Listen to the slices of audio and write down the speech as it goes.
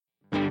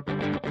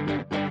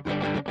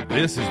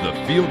This is the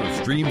Field of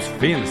Streams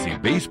Fantasy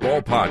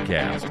Baseball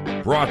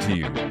Podcast, brought to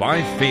you by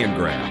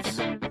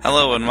Fangraphs.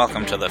 Hello and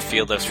welcome to the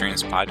Field of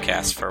Streams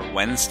Podcast for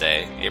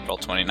Wednesday, April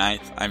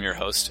 29th. I'm your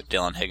host,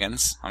 Dylan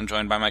Higgins. I'm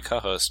joined by my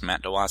co-host,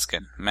 Matt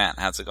Dewaskin. Matt,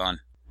 how's it going?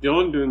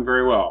 Dylan, doing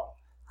very well.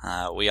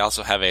 We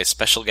also have a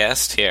special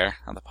guest here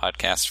on the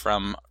podcast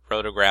from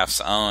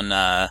Rotograph's own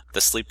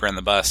The Sleeper in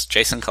the Bus,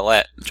 Jason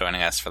Collette,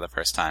 joining us for the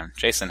first time.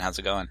 Jason, how's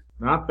it going?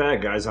 Not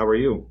bad, guys. How are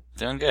you?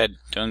 Doing good,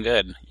 doing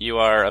good. You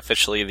are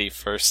officially the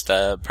first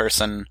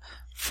person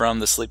from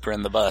The Sleeper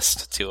in the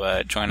Bus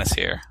to join us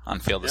here on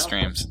Field of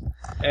Streams.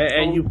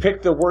 And you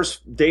picked the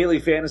worst daily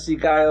fantasy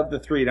guy of the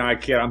three. Now,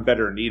 I'm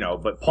better than Nino,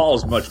 but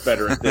Paul's much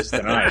better at this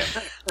than I am.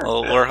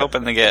 Well, we're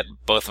hoping to get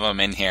both of them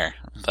in here.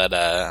 But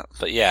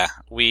yeah,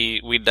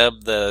 we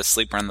dubbed The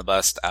Sleeper in the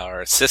Bus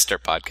our sister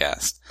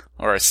podcast,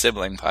 or a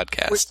sibling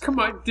podcast. Wait, come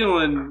on,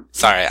 Dylan.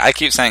 Sorry, I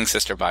keep saying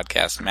sister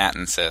podcast, Matt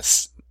and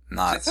sis,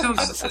 not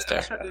a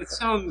sister. It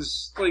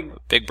sounds like...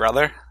 Big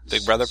Brother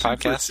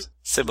podcast?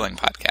 Sibling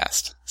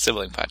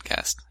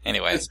podcast.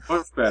 Anyway. It's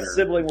much better.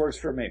 Sibling works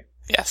for me.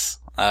 Yes.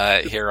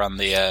 Here on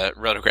the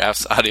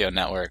Rotographs audio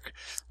network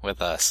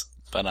with us.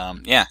 But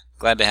yeah,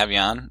 glad to have you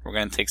on. We're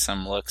going to take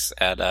some looks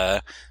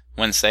at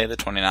Wednesday the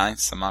 29th,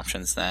 some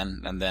options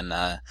then, and then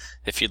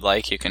if you'd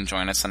like, you can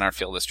join us in our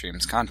Field of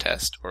Streams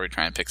contest, where we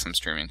try and pick some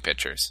streaming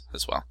pitchers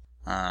as well.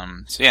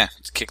 So yeah,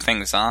 to kick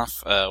things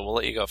off, we'll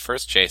let you go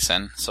first,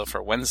 Jason. So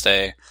for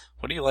Wednesday,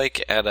 what do you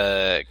like at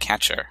a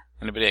catcher?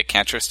 Anybody at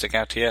catcher stick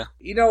out to you?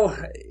 You know,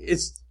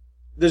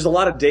 there's a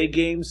lot of day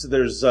games.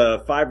 There's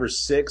 5 or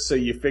 6, so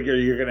you figure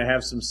you're going to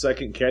have some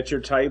second catcher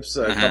types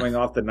coming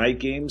off the night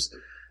games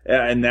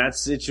in that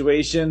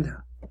situation.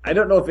 I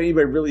don't know if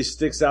anybody really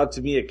sticks out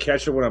to me at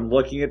catcher when I'm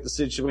looking at the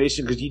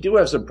situation, because you do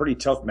have some pretty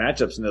tough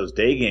matchups in those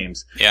day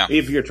games. Yeah.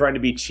 If you're trying to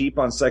be cheap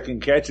on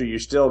second catcher, you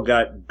still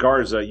got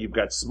Garza, you've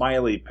got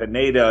Smiley,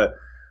 Pineda.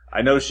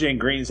 I know Shane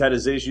Green's had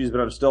his issues, but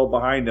I'm still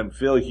behind him.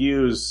 Phil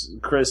Hughes,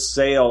 Chris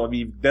Sale. I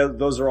mean,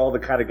 those are all the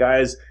kind of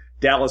guys.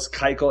 Dallas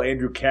Keuchel,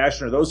 Andrew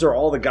Cashner. Those are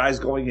all the guys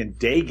going in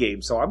day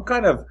games. So I'm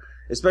kind of,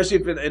 especially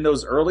if in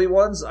those early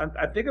ones,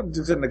 I think I'm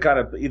just going to kind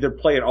of either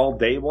play an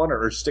all-day one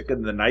or stick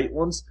in the night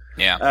ones.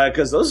 Yeah.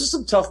 Because those are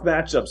some tough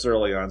matchups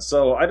early on.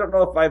 So I don't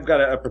know if I've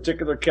got a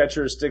particular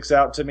catcher that sticks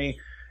out to me.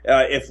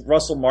 If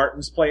Russell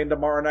Martin's playing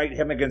tomorrow night,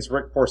 him against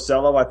Rick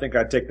Porcello, I think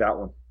I'd take that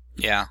one.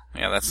 Yeah,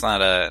 that's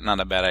not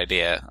a bad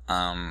idea.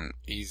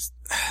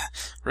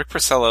 Rick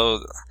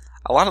Porcello.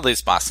 A lot of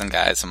these Boston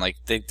guys, I'm like,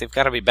 they've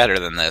got to be better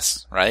than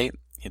this, right?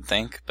 You'd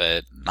think,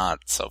 but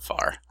not so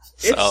far.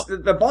 So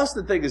the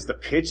Boston thing is the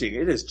pitching.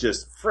 It is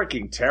just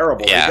freaking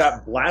terrible. Yeah. They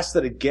got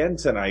blasted again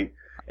tonight,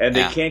 and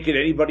they can't get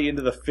anybody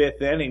into the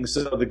 5th inning.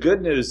 So the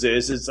good news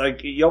is, it's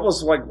like you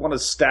almost like want to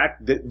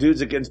stack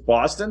dudes against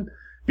Boston,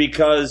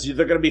 because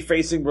they're going to be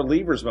facing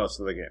relievers most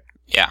of the game.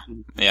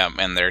 Yeah,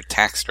 and they're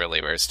taxed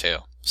relievers too.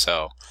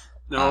 So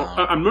now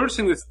I'm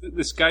noticing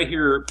this guy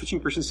here, pitching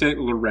for Cincinnati,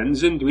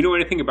 Lorenzen. Do we know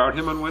anything about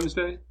him on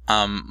Wednesday?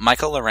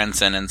 Michael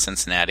Lorenzen in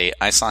Cincinnati.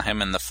 I saw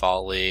him in the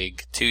fall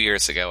league 2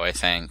 years ago, I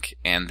think,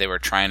 and they were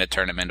trying to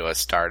turn him into a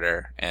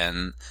starter.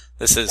 And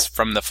this is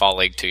from the fall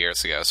league 2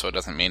 years ago, so it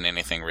doesn't mean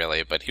anything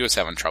really. But he was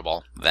having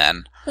trouble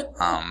then.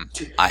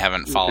 I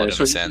haven't followed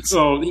him since.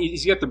 Oh,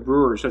 he's got the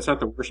Brewers. That's not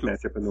the worst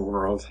matchup in the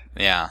world.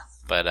 Yeah,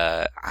 but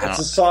it's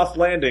a soft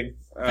landing.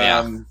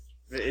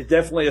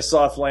 Definitely a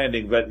soft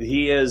landing, but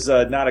he is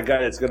not a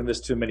guy that's going to miss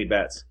too many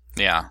bats.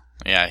 Yeah.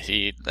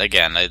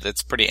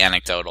 It's pretty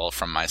anecdotal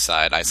from my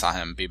side. I saw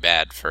him be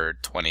bad for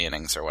 20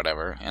 innings or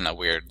whatever in a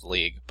weird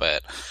league,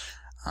 but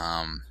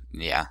I'm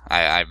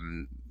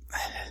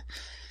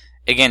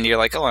again, you're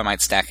like, oh, I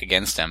might stack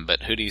against him,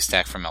 but who do you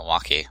stack from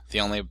Milwaukee? The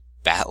only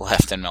bat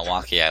left in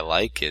Milwaukee I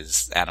like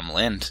is Adam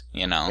Lind,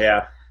 you know.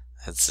 Yeah.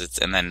 It's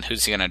and then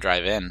who's he going to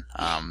drive in?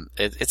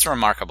 It's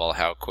remarkable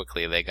how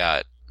quickly they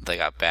got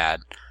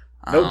bad.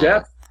 No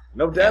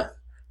depth.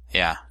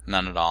 Yeah,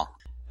 none at all.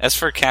 As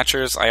for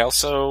catchers, I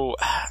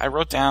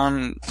wrote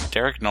down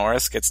Derek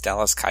Norris gets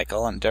Dallas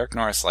Keuchel, and Derek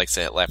Norris likes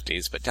to hit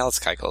lefties, but Dallas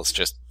Keuchel is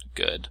just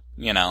good,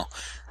 you know.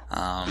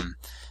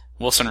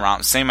 Wilson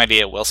Ramos, same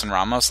idea. Wilson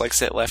Ramos likes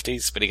to hit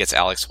lefties, but he gets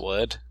Alex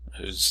Wood,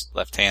 who's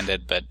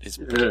left-handed, but is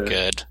pretty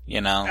good,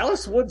 you know.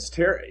 Alex Wood's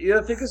terrible. You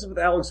know, the thing is with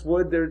Alex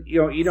Wood,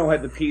 Eno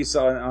had the piece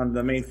on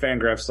the main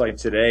Fangraph site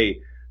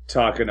today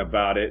talking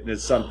about it, and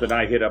it's something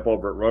I hit up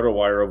over at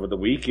RotoWire over the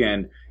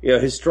weekend. You know,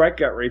 his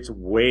strikeout rate's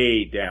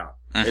way down.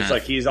 Mm-hmm. It's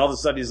like he's all of a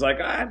sudden he's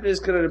like, I'm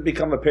just going to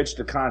become a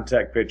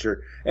pitch-to-contact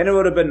pitcher. And it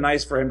would have been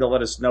nice for him to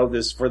let us know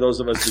this for those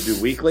of us who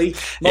do weekly.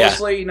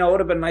 Mostly, it would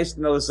have been nice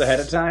to know this ahead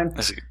of time.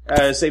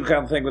 Same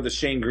kind of thing with the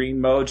Shane Green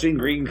mode. Shane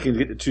Green can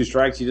get to 2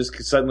 strikes. You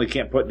just suddenly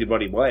can't put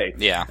anybody away.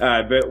 Yeah.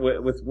 But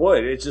with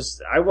Wood, it's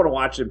just, I want to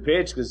watch him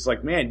pitch because it's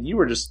like, man, you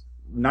were just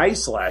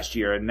nice last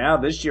year. And now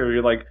this year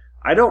you're like,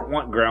 I don't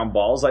want ground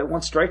balls. I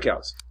want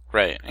strikeouts.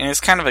 Right. And he's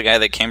kind of a guy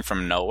that came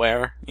from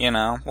nowhere, you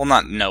know? Well,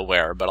 not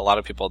nowhere, but a lot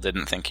of people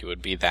didn't think he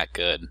would be that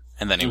good.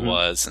 And then he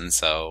was, and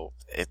so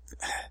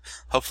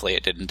hopefully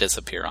it didn't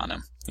disappear on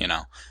him, you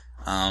know?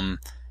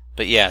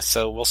 But yeah,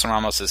 so Wilson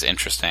Ramos is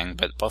interesting,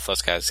 but both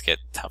those guys get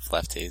tough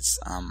lefties.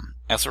 I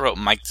also wrote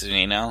Mike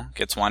Zunino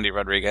gets Wandy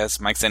Rodriguez.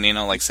 Mike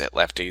Zunino likes to hit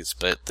lefties,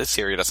 but this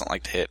year he doesn't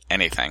like to hit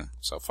anything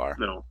so far.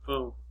 No.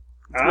 Oh.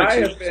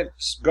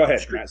 Go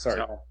ahead, Matt.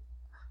 Sorry.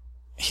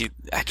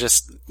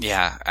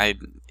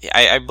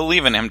 I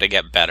believe in him to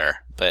get better,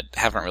 but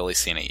haven't really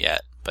seen it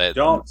yet. But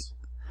don't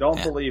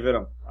believe in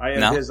him. I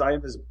am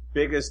his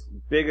biggest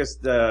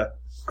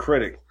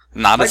critic.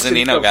 Not a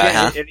Zunino guy,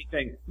 huh?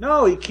 Anything.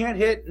 No, he can't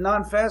hit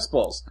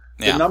non-fastballs.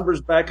 Yeah. The numbers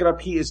back it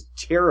up. He is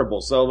terrible.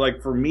 So,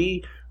 like, for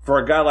me, for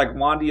a guy like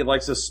Wandy who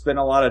likes to spin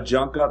a lot of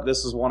junk up,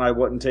 this is one I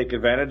wouldn't take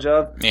advantage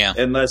of. Yeah.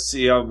 Unless,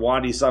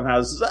 Wandy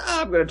somehow says,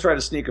 I'm going to try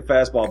to sneak a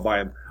fastball by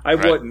him. I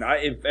wouldn't.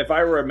 If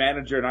I were a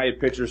manager and I had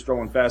pitchers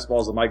throwing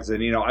fastballs at Mike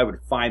Zunino, I would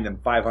fine them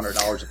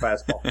 $500 a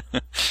fastball.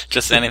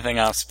 Just anything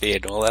off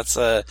speed. Well, that's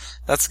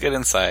good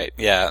insight.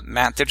 Yeah.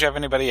 Matt, did you have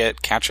anybody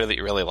at catcher that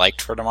you really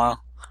liked for tomorrow?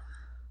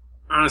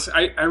 Honestly,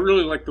 I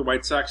really like the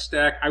White Sox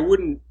stack. I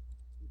wouldn't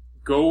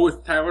go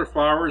with Tyler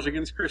Flowers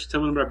against Chris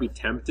Tillman, but I'd be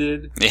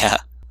tempted. Yeah.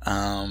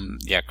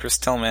 Chris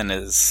Tillman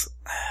is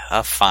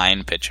a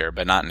fine pitcher,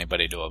 but not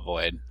anybody to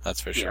avoid.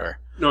 That's for sure.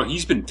 No,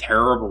 he's been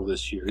terrible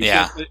this year.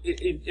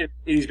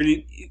 He's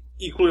been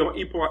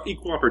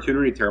equal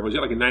opportunity terrible. He's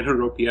got like a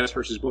 900 OPS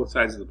versus both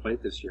sides of the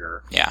plate this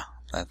year. Yeah,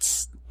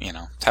 that's,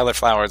 Tyler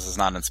Flowers is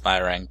not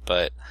inspiring,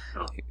 but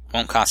it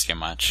won't cost you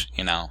much,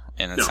 and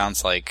it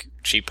sounds like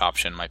cheap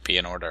option might be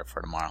in order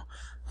for tomorrow.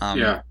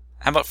 How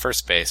about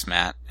first base,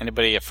 Matt?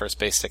 Anybody at first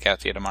base stick out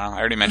to you tomorrow? I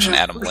already mentioned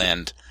Adam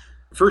Lind.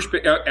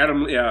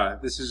 Adam,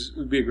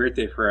 would be a great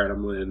day for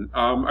Adam Lind.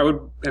 I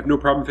would have no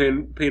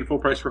problem paying full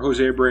price for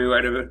Jose Abreu.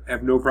 I'd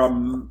have no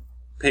problem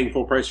paying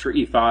full price for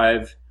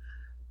E5.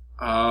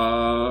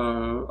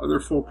 Other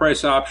full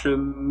price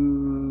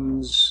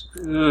options.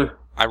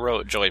 I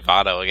wrote Joey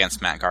Votto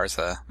against Matt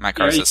Garza. Matt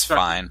Garza's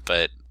fine,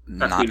 but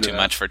not too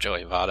much for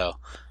Joey Votto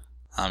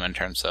in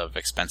terms of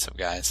expensive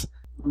guys.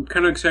 I'm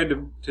kind of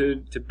excited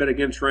to bet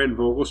against Ryan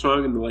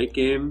Vogelsong in the late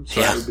game.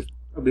 So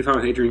I'll be fine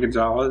with Adrian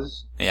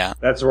Gonzalez. Yeah.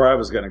 That's where I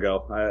was going to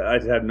go.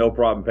 I'd have no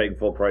problem paying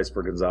full price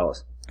for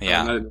Gonzalez.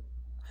 Yeah.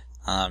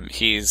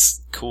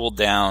 He's cooled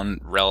down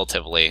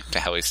relatively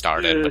to how he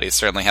started, but he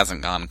certainly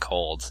hasn't gone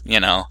cold,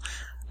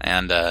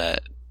 and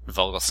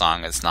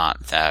Vogelsong is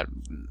not that.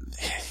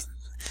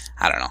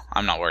 I don't know.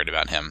 I'm not worried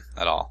about him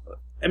at all.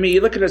 I mean,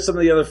 you're looking at some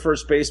of the other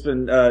first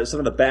basemen,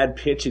 some of the bad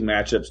pitching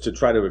matchups to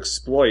try to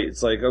exploit.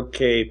 It's like,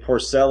 okay,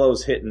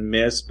 Porcello's hit and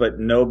miss, but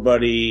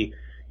nobody.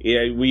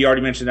 Yeah, we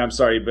already mentioned. I'm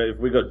sorry, but if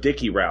we go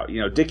Dickey route,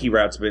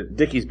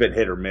 Dickey's been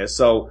hit or miss.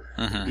 So,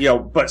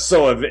 but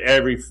so have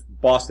every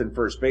Boston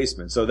first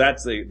baseman. So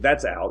that's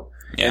out.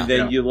 Yeah, and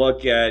then you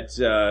look at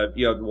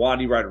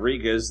Wandy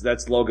Rodriguez.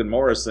 That's Logan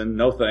Morrison.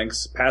 No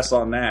thanks. Pass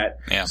on that.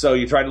 Yeah. So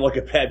you try to look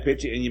at bad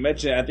pitching, and you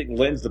mentioned I think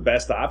Lynn's the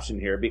best option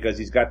here because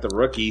he's got the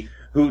rookie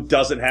who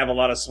doesn't have a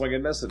lot of swing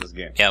and miss in his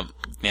game. Yeah.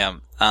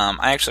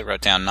 I actually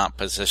wrote down not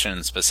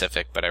position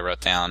specific, but I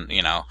wrote down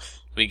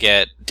we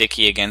get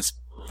Dickey against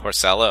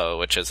Porcello,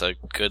 which is a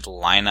good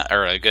lineup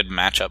or a good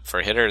matchup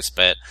for hitters,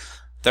 but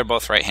they're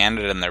both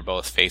right-handed and they're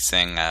both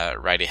facing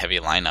righty-heavy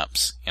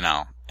lineups,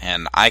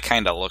 And I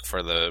kind of look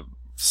for the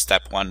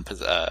step one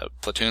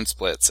platoon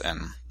splits,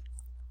 and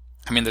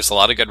I mean, there's a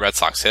lot of good Red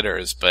Sox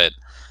hitters, but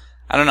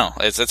I don't know.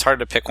 It's hard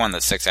to pick one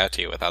that sticks out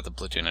to you without the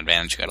platoon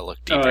advantage. You got to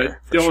look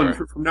deeper. Dylan,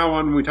 sure. From now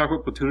on, when we talk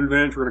about platoon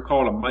advantage, we're going to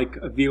call it a Mike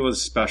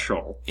Avila's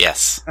special.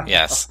 Yes.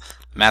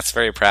 Matt's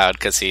very proud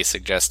because he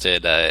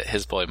suggested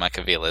his boy Mike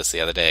Avila's the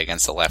other day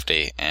against a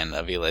lefty, and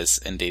Avila's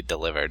indeed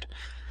delivered.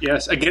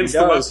 Yes, against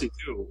the lefty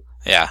too.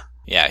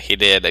 Yeah, he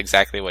did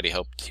exactly what he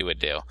hoped he would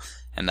do.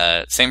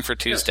 And same for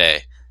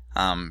Tuesday.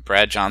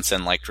 Brad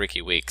Johnson liked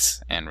Ricky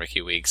Weeks, and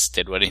Ricky Weeks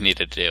did what he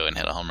needed to do and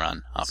hit a home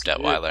run off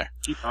Detweiler.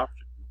 Cheap option.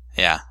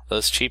 Yeah,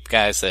 those cheap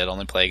guys that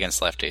only play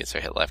against lefties or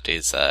hit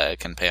lefties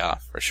can pay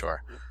off for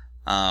sure.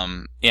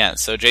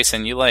 So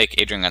Jason, you like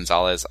Adrian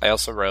Gonzalez. I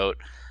also wrote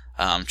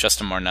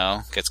Justin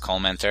Morneau gets Cole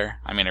Mentor.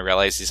 I mean, I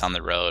realize he's on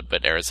the road,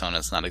 but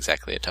Arizona's not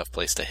exactly a tough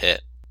place to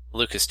hit.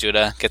 Lucas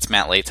Duda gets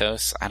Matt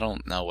Latos. I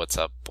don't know what's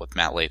up with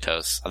Matt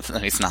Latos, other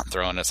than he's not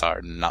throwing as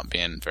hard and not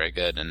being very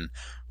good, and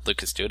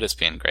Lucas Duda's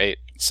being great.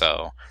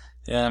 So,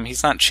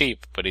 he's not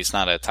cheap, but he's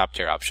not a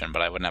top-tier option,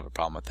 but I wouldn't have a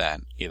problem with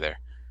that either.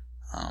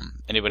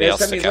 Anybody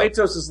else stick out?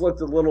 Latos has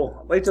looked a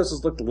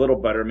little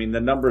better. I mean,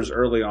 the numbers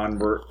early on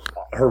were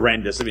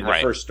horrendous. I mean, the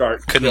first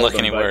start couldn't look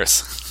any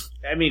worse.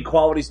 I mean,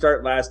 quality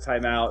start last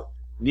time out,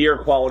 near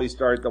quality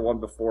start the one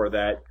before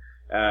that.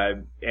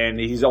 And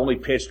he's only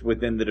pitched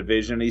within the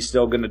division. He's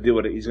still going to do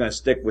it. He's going to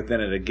stick within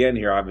it again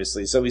here,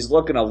 obviously. So he's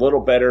looking a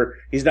little better.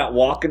 He's not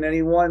walking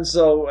anyone.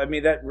 So, I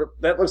mean,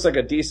 that looks like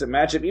a decent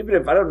matchup. Even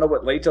if I don't know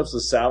what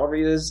Latos'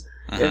 salary is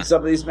in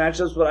some of these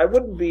matchups, but I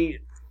wouldn't be,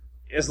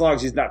 as long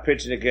as he's not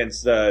pitching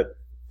against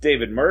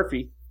David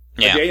Murphy,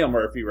 Daniel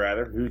Murphy,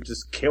 rather, who's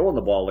just killing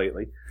the ball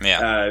lately.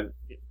 Yeah.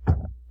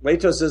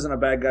 Latos isn't a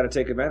bad guy to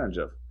take advantage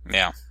of.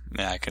 Yeah,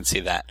 I can see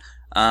that.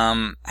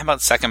 How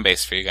about second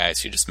base for you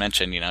guys? You just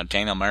mentioned,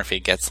 Daniel Murphy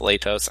gets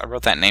Latos. I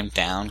wrote that name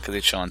down because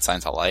he's showing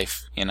signs of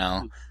life,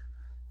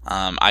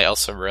 I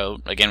also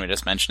wrote, again, we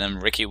just mentioned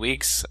him, Ricky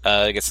Weeks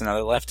gets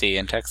another lefty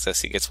in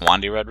Texas. He gets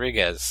Wandy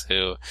Rodriguez,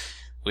 who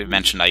we've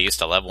mentioned I used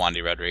to love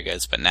Wandy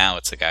Rodriguez, but now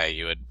it's a guy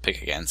you would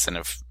pick against, and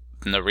if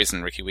no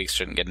reason Ricky Weeks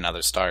shouldn't get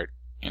another start,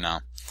 you know.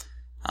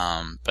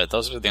 But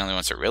those are the only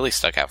ones that really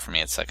stuck out for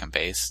me at second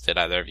base. Did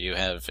either of you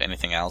have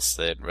anything else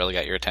that really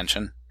got your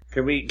attention?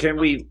 Can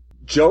we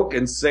joke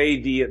and say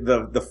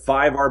the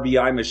 5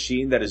 RBI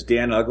machine that is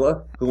Dan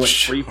Uggla, who went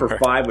 3 for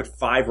 5 with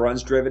 5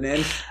 runs driven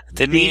in,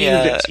 beating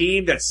the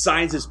team that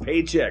signs his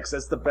paychecks?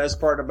 That's the best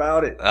part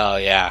about it. Oh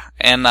yeah,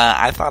 and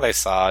I thought I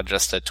saw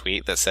just a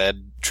tweet that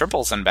said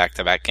triples in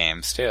back-to-back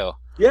games too.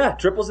 Yeah,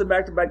 triples in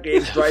back-to-back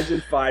games. Drives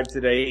in 5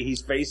 today.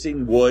 He's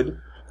facing Wood.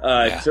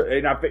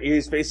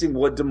 He's facing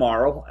Wood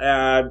tomorrow.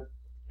 And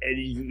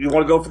you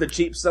want to go for the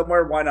cheap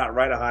somewhere? Why not?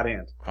 Ride a hot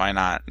hand. Why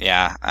not?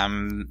 Yeah.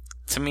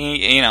 To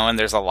me, you know, and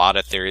there's a lot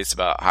of theories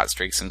about hot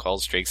streaks and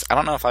cold streaks. I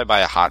don't know if I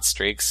buy a hot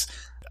streaks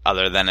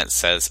other than it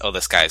says, oh,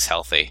 this guy's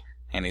healthy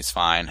and he's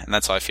fine. And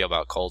that's how I feel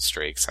about cold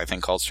streaks. I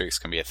think cold streaks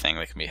can be a thing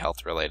that can be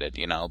health related,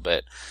 you know,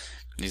 but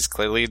he's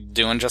clearly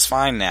doing just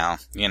fine now,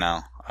 you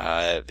know.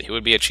 He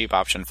would be a cheap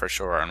option for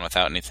sure, and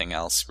without anything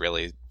else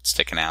really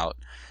sticking out,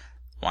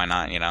 why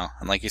not, you know?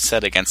 And like you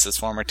said, against his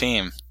former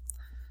team.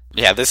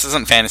 Yeah, this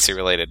isn't fantasy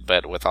related,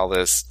 but with all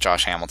this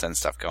Josh Hamilton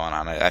stuff going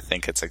on, I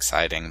think it's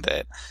exciting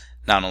that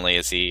not only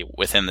is he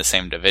within the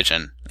same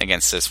division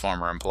against his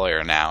former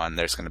employer now, and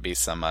there's going to be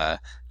some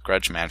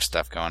grudge match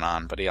stuff going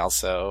on, but he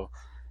also,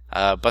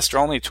 Buster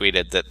Olney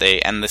tweeted that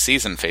they end the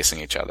season facing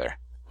each other,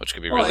 which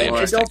could be really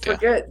interesting. And don't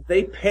forget,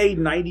 they pay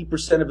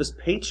 90% of his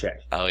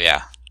paycheck. Oh,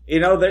 yeah. You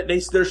know,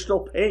 they're still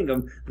paying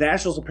him. The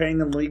Nationals are paying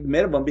them league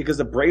minimum because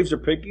the Braves are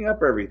picking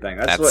up everything.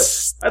 I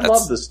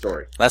love this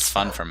story. That's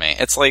fun for me.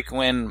 It's like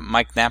when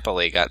Mike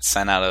Napoli got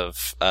sent out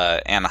of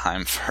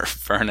Anaheim for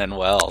Vernon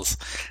Wells,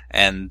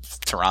 and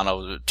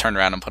Toronto turned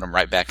around and put him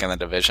right back in the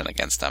division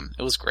against him.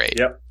 It was great.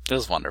 Yep. It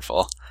was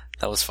wonderful.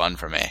 That was fun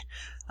for me.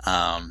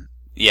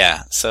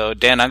 Yeah, so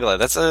Dan Uggla,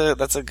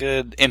 that's a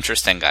good,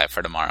 interesting guy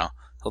for tomorrow.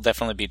 He'll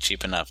definitely be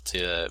cheap enough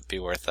to be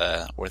worth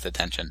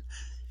attention.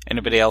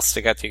 Anybody else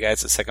stick out to you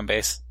guys at second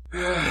base?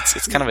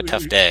 It's kind of a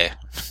tough day.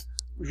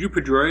 Would you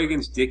Pedroia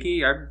against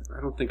Dickey? I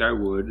don't think I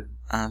would.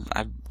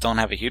 I don't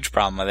have a huge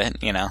problem with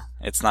it, you know.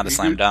 It's not a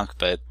slam dunk,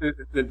 but...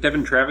 The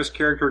Devin Travis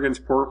character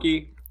against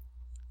Porky?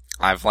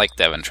 I've liked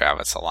Devin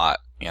Travis a lot,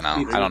 you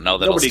know. I don't know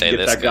that he'll stay this good.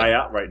 Nobody can get that guy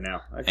out right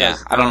now.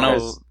 I don't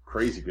know.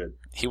 Crazy good.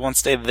 He won't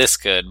stay this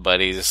good, but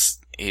he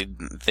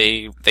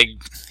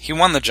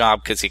won the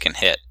job because he can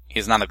hit.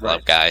 He's not a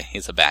glove guy.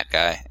 He's a bat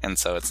guy, and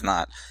so it's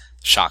not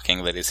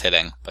shocking that he's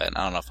hitting, but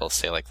I don't know if he'll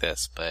stay like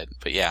this. But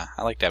yeah,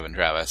 I like Devin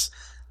Travis.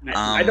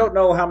 I don't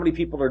know how many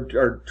people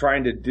are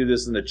trying to do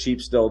this in the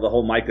cheap still, the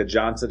whole Micah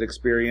Johnson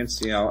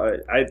experience. You know,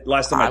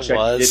 last time I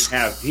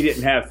checked, he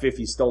didn't have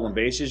 50 stolen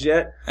bases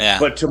yet. Yeah.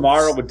 But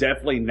tomorrow would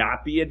definitely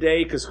not be a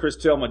day because Chris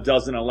Tillman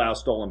doesn't allow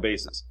stolen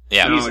bases.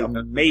 Yeah. He's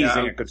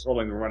amazing at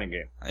controlling the running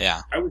game.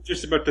 Yeah. I was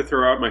just about to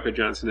throw out Micah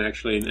Johnson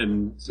actually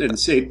and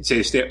say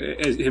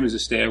him as a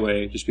stay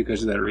away just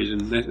because of that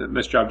reason.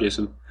 Nice job,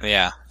 Jason.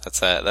 Yeah,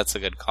 that's a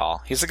good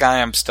call. He's a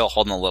guy I'm still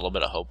holding a little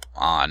bit of hope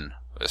on,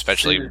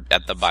 especially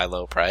at the buy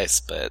low price,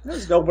 but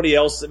there's nobody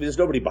else. I mean, there's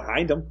nobody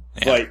behind him.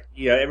 Yeah. But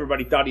yeah,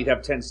 everybody thought he'd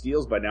have 10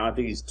 steals by now. I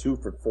think he's 2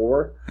 for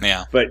 4.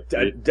 Yeah. But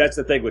that's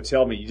the thing with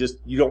Tillman.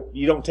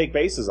 You don't take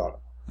bases on him.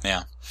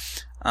 Yeah.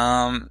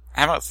 How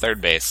about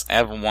third base? I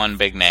have one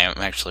big name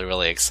I'm actually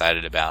really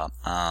excited about.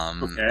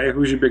 Okay,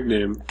 who's your big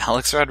name?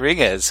 Alex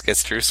Rodriguez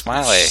gets Drew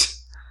Smyly.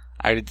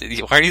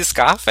 Why are you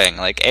scoffing?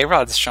 Like,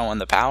 A-Rod's showing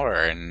the power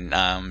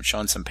and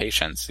showing some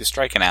patience. He's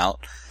striking out.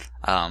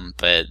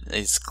 But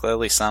he's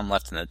clearly some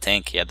left in the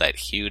tank. He had that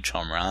huge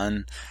home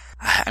run.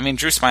 I mean,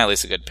 Drew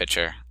Smyly's a good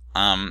pitcher.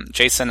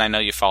 Jason, I know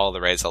you follow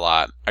the Rays a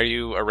lot. Are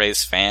you a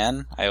Rays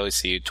fan? I always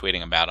see you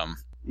tweeting about them.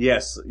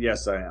 Yes,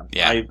 I am.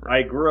 Yeah.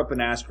 I grew up an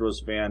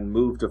Astros fan,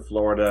 moved to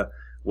Florida,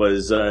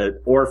 was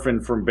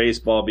orphaned from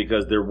baseball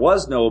because there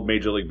was no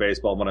Major League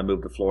Baseball when I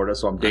moved to Florida,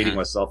 so I'm dating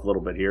myself a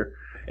little bit here.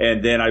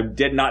 And then I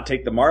did not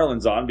take the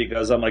Marlins on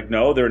because I'm like,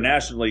 no, they're a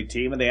National League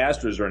team, and the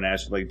Astros are a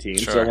National League team.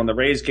 Sure. So when the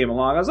Rays came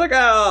along, I was like,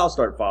 I'll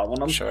start following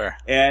them. Sure.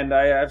 And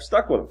I've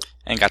stuck with them.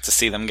 And got to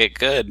see them get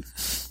good.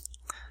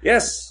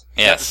 Yes.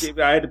 I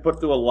had to put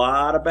through a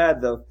lot of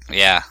bad, though.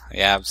 Yeah,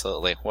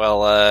 absolutely.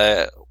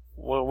 Well,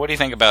 what do you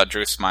think about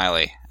Drew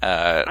Smyly?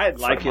 I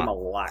like him a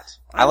lot.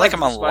 I like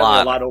him a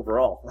lot. A lot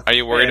overall. Are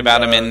you worried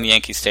about him in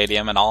Yankee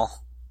Stadium at all?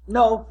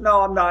 No,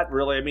 I'm not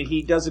really. I mean,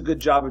 he does a good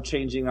job of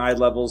changing eye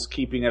levels,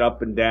 keeping it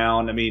up and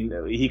down. I mean,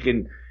 he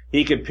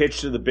can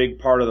pitch to the big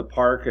part of the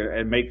park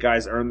and make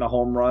guys earn the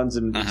home runs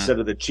instead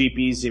of the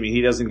cheapies. I mean,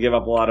 he doesn't give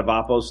up a lot of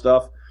oppo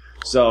stuff.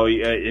 So,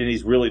 and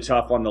he's really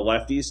tough on the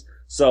lefties.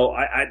 So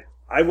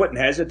I wouldn't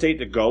hesitate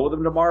to go with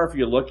him tomorrow if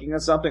you're looking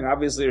at something.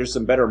 Obviously, there's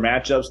some better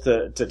matchups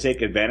to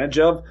take advantage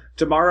of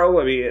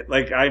tomorrow. I mean,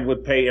 like I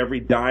would pay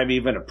every dime,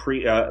 even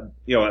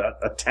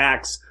a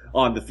tax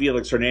on the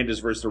Felix Hernandez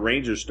versus the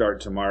Rangers start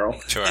tomorrow.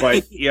 Sure.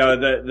 But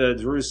the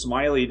Drew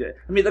Smyly.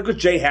 I mean, look what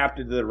Jay Happ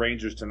did to the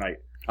Rangers tonight.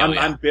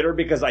 I'm bitter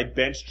because I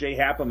benched Jay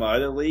Happ in my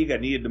other league. I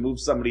needed to move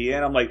somebody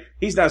in. I'm like,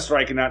 he's not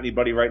striking out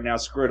anybody right now.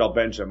 Screw it, I'll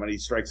bench him. And he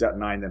strikes out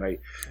 9 tonight.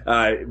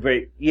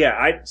 But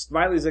yeah,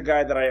 Smiley's a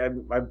guy that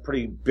I'm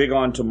pretty big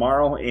on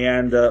tomorrow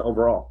and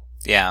overall.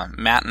 Yeah,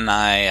 Matt and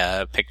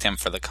I picked him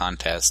for the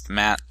contest.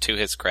 Matt, to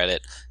his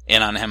credit,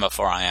 in on him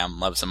before I am,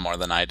 loves him more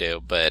than I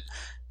do. But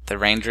the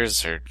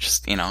Rangers are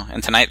just,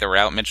 and tonight they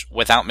were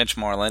without Mitch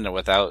Moreland and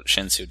without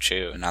Shin-Soo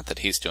Choo. Not that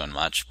he's doing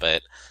much,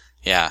 but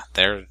yeah,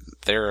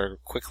 they're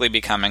quickly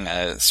becoming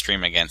a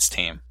stream against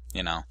team,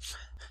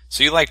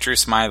 So you like Drew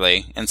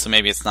Smiley, and so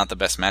maybe it's not the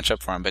best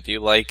matchup for him, but do you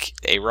like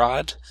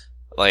A-Rod?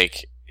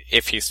 Like,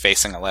 if he's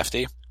facing a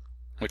lefty?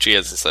 Which he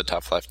is a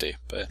tough lefty,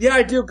 but. Yeah,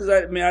 I do, because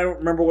I don't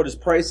remember what his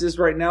price is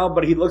right now,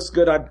 but he looks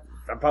good. I've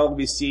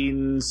probably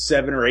seen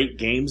 7 or 8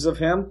 games of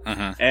him,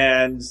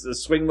 and the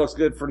swing looks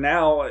good for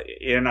now,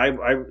 and I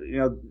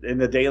in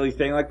the daily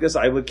thing like this,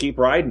 I would keep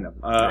riding him.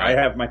 Right. I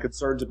have my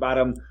concerns about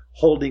him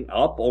holding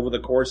up over the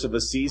course of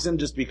a season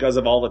just because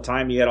of all the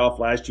time he had off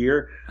last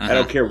year. I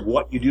don't care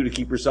what you do to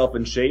keep yourself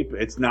in shape.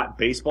 It's not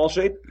baseball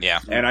shape. Yeah.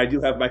 And I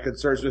do have my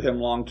concerns with him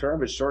long term,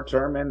 but short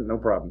term, and no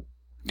problem.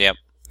 Yep.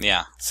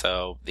 Yeah.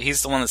 So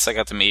he's the one that stuck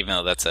out to me, even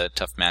though that's a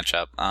tough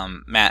matchup.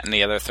 Matt,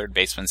 any other third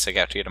baseman stick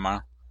out to you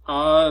tomorrow?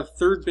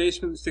 Third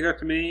baseman stick out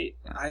to me.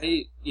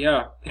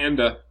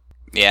 Panda.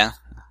 Yeah.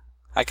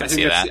 I can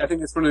see that. I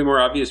think it's one of the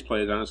more obvious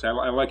plays, honestly.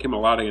 I like him a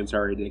lot against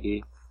Ari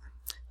Dickey.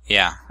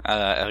 Yeah,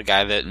 a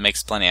guy that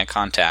makes plenty of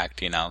contact,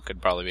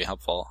 could probably be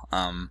helpful.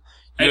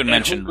 You had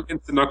mentioned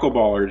against the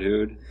knuckleballer,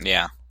 dude.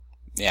 Yeah,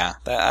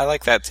 I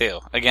like that too.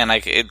 Again, I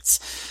could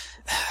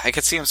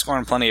see him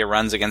scoring plenty of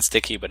runs against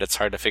Dickey, but it's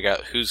hard to figure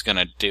out who's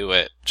gonna do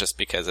it just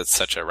because it's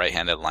such a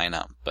right-handed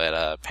lineup.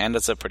 But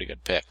Panda's a pretty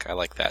good pick. I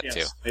like that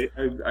too.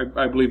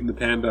 I believe in the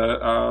Panda.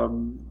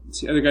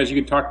 The other guys you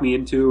could talk me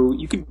into.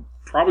 You could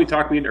probably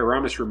talk me into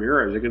Aramis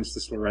Ramirez against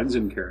this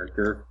Lorenzen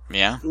character.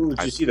 Yeah. Ooh,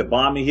 did you see the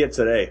bomb he hit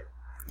today?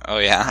 Oh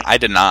yeah, I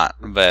did not,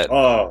 but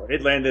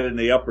it landed in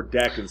the upper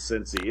deck in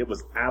Cincy. It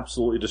was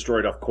absolutely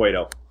destroyed off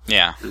Cueto.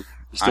 Yeah, you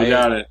still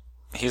got it.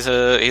 He's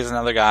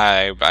another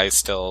guy I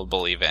still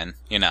believe in,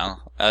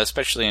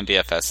 especially in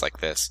DFS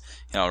like this.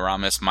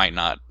 Aramis might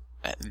not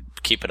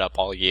keep it up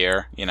all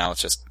year,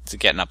 it's just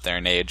getting up there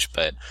in age,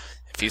 but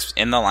if he's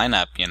in the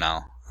lineup,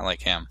 I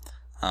like him.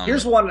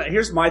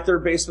 Here's my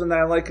third baseman that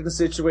I like in the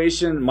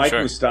situation, Mike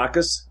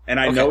Moustakas, and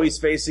I know he's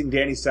facing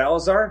Danny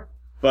Salazar.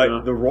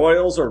 But the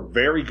Royals are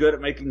very good at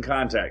making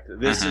contact.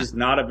 This is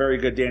not a very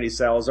good Danny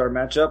Salazar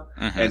matchup.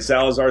 And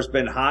Salazar's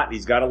been hot.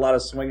 He's got a lot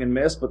of swing and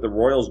miss, but the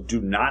Royals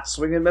do not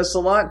swing and miss a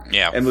lot.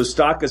 Yeah. And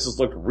Moustakas has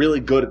looked really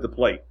good at the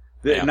plate.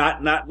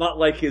 Not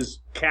like his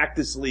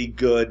Cactus League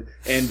good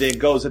and then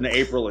goes into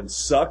April and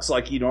sucks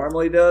like he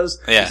normally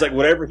does. Yeah. It's like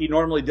whatever he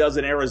normally does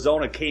in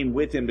Arizona came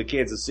with him to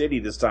Kansas City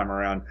this time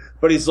around.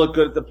 But he's looked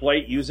good at the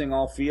plate using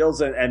all fields,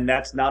 and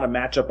that's not a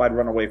matchup I'd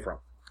run away from.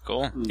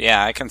 Cool.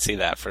 Yeah, I can see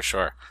that for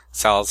sure.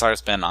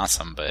 Salazar's been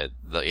awesome, but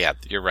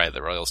you're right.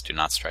 The Royals do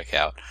not strike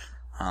out.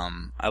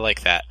 I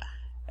like that.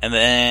 And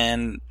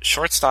then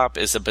shortstop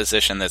is a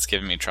position that's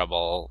given me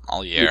trouble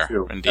all year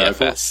in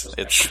DFS.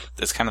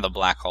 It's kind of the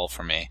black hole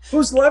for me.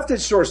 Who's left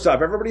at shortstop?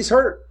 Everybody's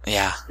hurt.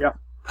 Yeah. Yeah.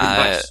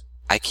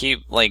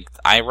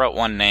 I wrote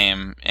one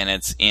name and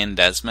it's Ian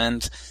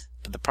Desmond.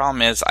 But the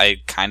problem is I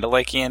kind of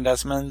like Ian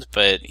Desmond,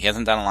 but he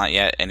hasn't done a lot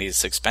yet and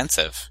he's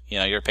expensive.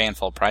 You're paying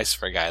full price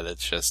for a guy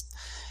that's just,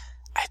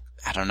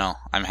 I don't know.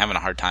 I'm having a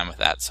hard time with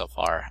that so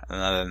far.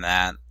 And other than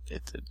that,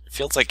 it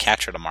feels like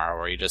catcher tomorrow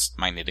where you just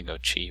might need to go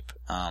cheap.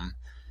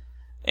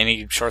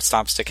 Any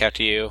shortstops stick out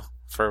to you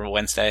for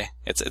Wednesday?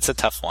 It's a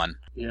tough one.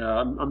 Yeah,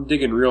 I'm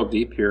digging real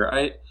deep here.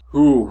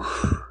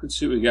 Let's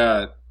see what we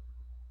got.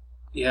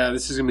 Yeah,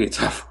 this is gonna be a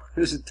tough.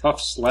 This is a tough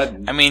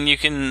sledding. I mean, you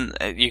can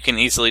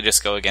easily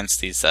just go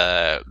against these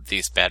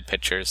bad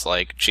pitchers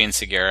like Gene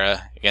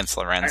Segura against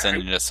Lorenzen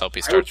and just hope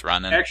he starts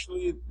running.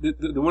 Actually,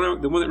 the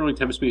one that really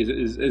tempts me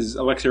is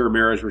Alexei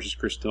Ramirez versus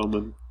Chris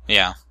Tillman.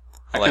 Yeah,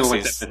 I kind of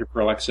like that matchup for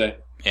Alexei.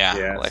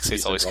 Yeah,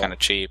 Alexei's always kind of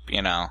cheap,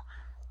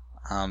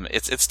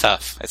 It's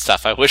tough. It's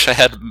tough. I wish I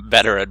had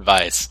better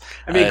advice.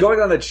 I mean, going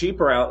on the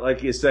cheap route,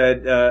 like you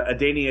said,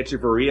 Adeiny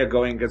Echeverria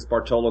going against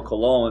Bartolo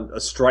Colon,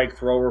 a strike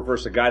thrower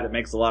versus a guy that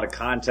makes a lot of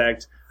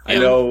contact. I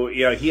know,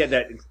 he had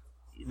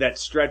that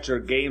stretch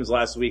of games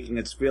last week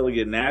against Philly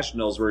and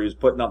Nationals where he was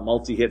putting up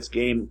multi-hits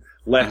game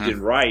left and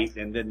right,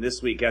 and then this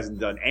week hasn't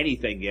done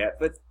anything yet.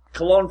 But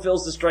Colon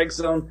fills the strike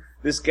zone.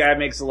 This guy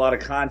makes a lot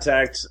of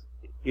contact.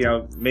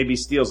 Maybe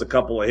steals a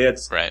couple of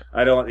hits. Right.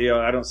 I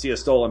don't see a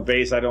stolen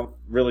base. I don't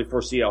really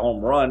foresee a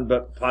home run,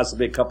 but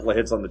possibly a couple of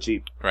hits on the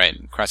cheap.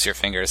 Right. Cross your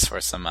fingers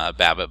for some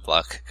BABIP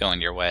luck going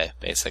your way,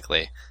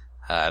 basically.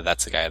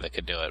 That's a guy that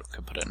could do it,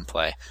 could put it in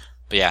play.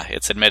 But yeah,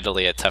 it's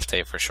admittedly a tough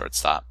day for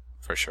shortstop,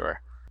 for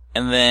sure.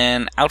 And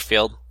then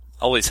outfield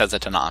always has a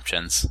ton of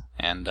options.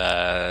 And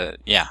I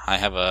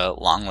have a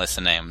long list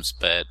of names,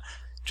 but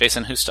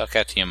Jason, who stuck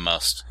out to you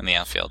most in the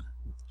outfield?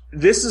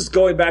 This is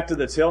going back to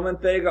the Tillman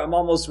thing. I'm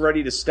almost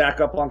ready to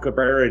stack up on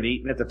Cabrera and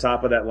Eaton at the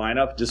top of that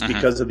lineup just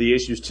because of the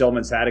issues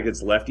Tillman's had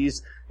against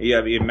lefties.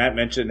 Matt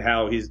mentioned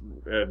how he's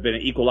been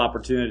an equal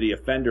opportunity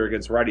offender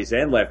against righties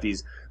and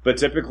lefties, but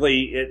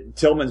typically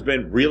Tillman's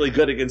been really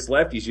good against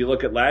lefties. You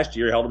look at last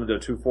year, held him to a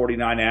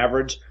 249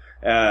 average,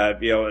 a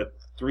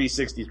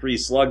 363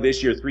 slug.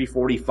 This year,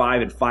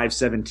 345 and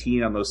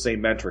 517 on those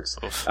same metrics.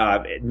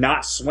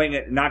 Not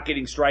swinging, not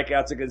getting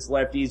strikeouts against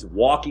lefties,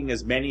 walking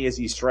as many as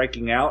he's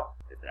striking out.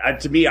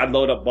 To me, I'd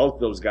load up both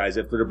those guys.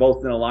 If they're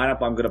both in a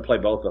lineup, I'm going to play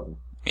both of them.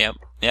 Yep.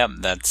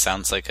 That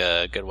sounds like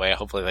a good way.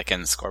 Hopefully they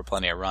can score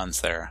plenty of runs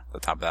there at the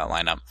top of that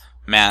lineup.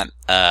 Matt,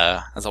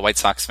 as a White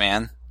Sox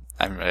fan,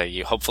 are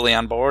you hopefully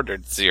on board, or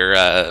does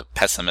your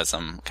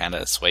pessimism kind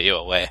of sway you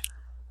away?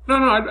 No,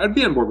 I'd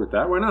be on board with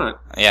that. Why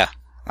not? Yeah.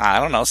 I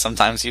don't know.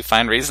 Sometimes you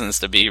find reasons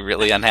to be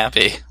really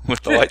unhappy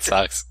with the White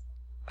Sox.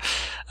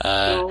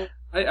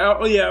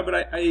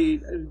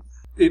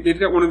 They've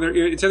got one of their.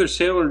 It's either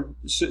Sale or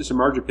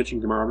Samardzija pitching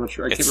tomorrow. I'm not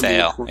sure. I can't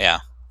remember. Sale, yeah.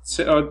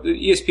 So,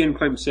 ESPN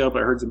claimed Sale,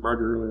 but I heard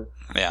Samardzija earlier.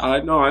 Yeah.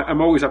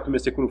 I'm always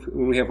optimistic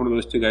when we have one of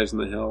those two guys on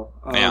the hill.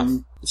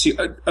 See,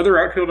 other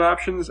outfield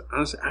options.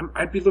 Honestly,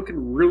 I'd be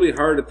looking really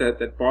hard at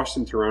that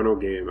Boston-Toronto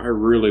game. I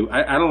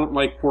don't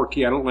like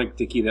Porky. I don't like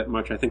Dickey that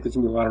much. I think there's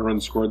gonna be a lot of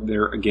runs scored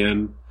there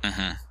again.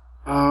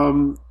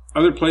 Mm-hmm.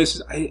 Other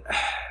places,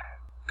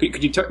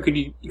 could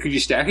you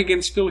stack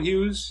against Phil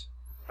Hughes?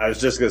 I was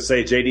just going to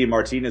say J.D.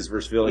 Martinez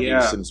versus Phil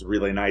Hughes seems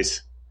really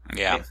nice.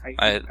 Yeah.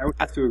 I would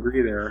have to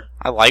agree there.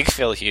 I like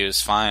Phil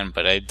Hughes fine,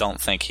 but I don't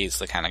think he's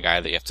the kind of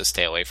guy that you have to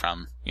stay away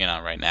from,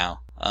 right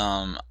now.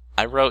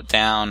 I wrote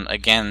down,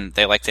 again,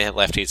 they like to hit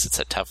lefties. It's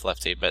a tough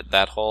lefty, but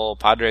that whole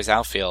Padres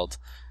outfield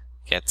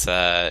gets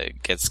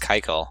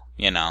Keuchel,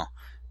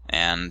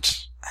 and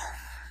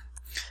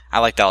I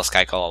like Dallas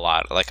Keuchel a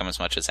lot. I like him as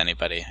much as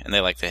anybody, and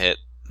they like to hit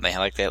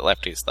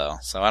lefties though.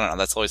 So I don't know,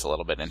 that's always a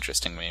little bit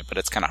interesting to me, but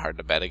it's kind of hard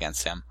to bet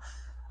against him.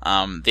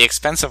 The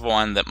expensive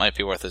one that might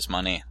be worth his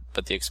money,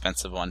 but the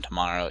expensive one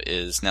tomorrow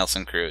is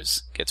Nelson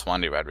Cruz gets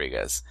Wandy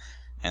Rodriguez,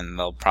 and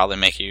they'll probably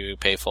make you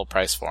pay full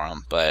price for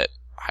him, but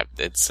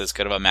it's as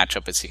good of a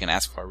matchup as you can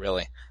ask for,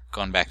 really,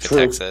 going back to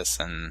Texas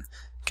and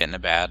getting a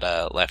bad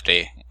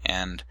lefty.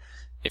 And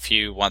if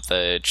you want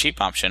the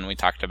cheap option, we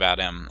talked about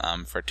him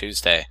for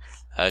Tuesday.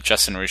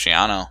 Justin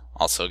Ruggiano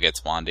also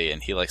gets Wandy,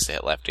 and he likes to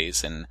hit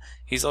lefties, and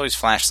he's always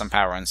flashed some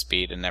power and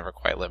speed and never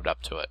quite lived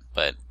up to it,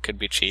 but could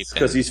be cheap.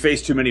 Because he's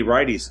faced too many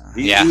righties.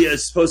 He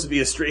is supposed to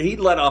be he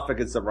let off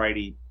against a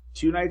righty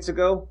 2 nights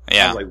ago.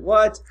 Yeah. I was like,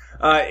 what?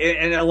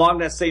 And along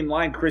that same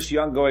line, Chris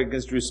Young going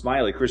against Drew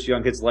Smiley. Chris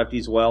Young hits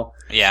lefties well.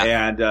 Yeah.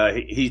 And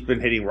he's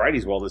been hitting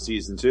righties well this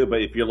season, too.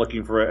 But if you're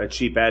looking for a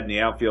cheap ad in the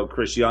outfield,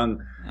 Chris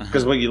Young,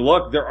 because when you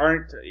look,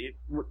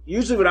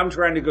 usually when I'm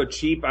trying to go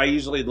cheap, I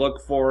usually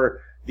look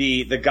for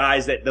the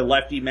guys that the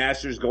lefty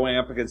masters going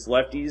up against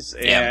lefties,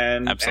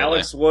 and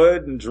Alex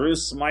Wood and Drew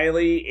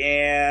Smiley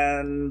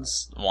and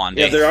Wandy.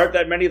 Yeah, there aren't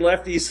that many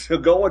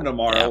lefties going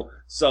tomorrow. Yeah.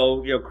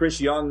 So,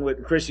 Chris Young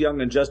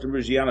and Justin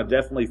Ruggiano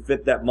definitely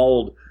fit that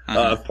mold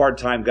of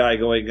part-time guy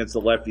going against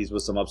the lefties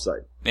with some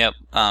upside. Yep.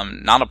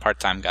 Not a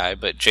part-time guy,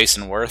 but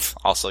Jason Worth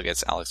also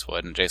gets Alex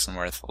Wood, and Jason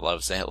Worth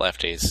loves to hit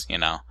lefties,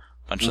 a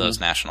bunch of those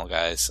national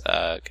guys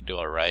could do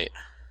it right.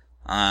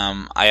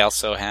 I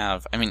also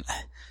have,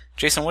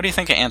 Jason, what do you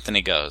think of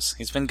Anthony Goes?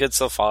 He's been good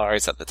so far.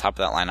 He's at the top of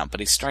that lineup, but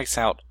he strikes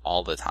out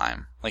all the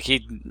time.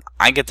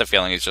 I get the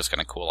feeling he's just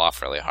going to cool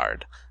off really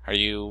hard. Are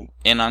you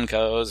in on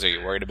Goes? Are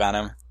you worried about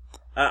him?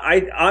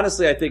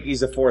 I think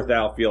he's a fourth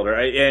outfielder.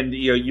 And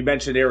you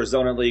mentioned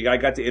Arizona League. I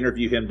got to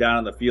interview him down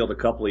on the field a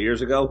couple of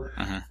years ago.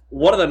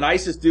 One of the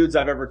nicest dudes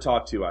I've ever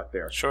talked to out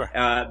there. Sure.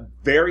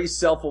 Very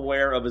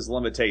self-aware of his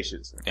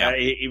limitations. Yeah.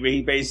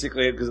 He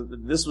basically, because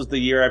this was the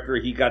year after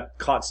he got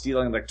caught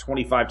stealing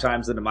 25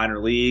 times in the minor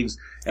leagues,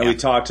 and we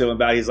talked to him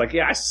about it. He's like,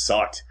 yeah, I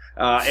sucked.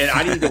 And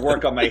I need to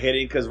work on my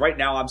hitting because right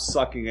now I'm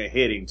sucking at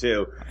hitting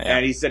too. Yeah.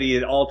 And he said he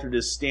had altered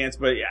his stance,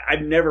 but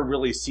I've never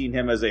really seen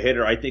him as a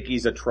hitter. I think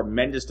he's a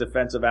tremendous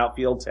defensive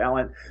outfield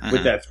talent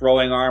with that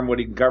throwing arm when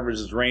he covers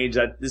his range.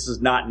 This is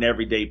not an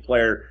everyday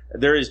player.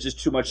 There is just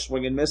too much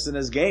swing and miss in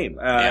his game.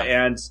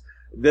 And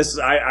this,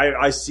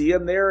 I see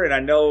him there, and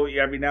I know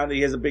every now and then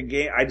he has a big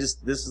game. This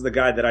is the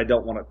guy that I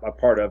don't want a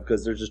part of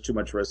because there's just too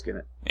much risk in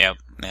it. Yep.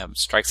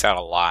 Strikes out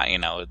a lot.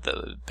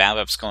 The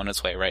BABIP's going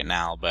his way right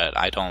now, but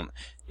I don't.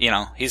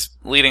 He's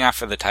leading off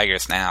for the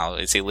Tigers now.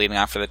 Is he leading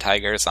off for the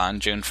Tigers on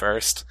June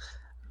 1st?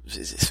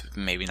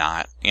 Maybe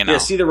not, Yeah,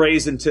 see the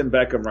Rays and Tim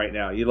Beckham right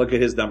now. You look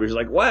at his numbers,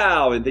 you're like,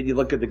 wow. And then you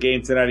look at the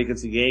game tonight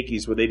against the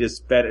Yankees where they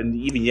just fed, and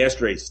even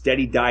yesterday,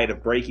 steady diet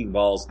of breaking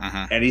balls,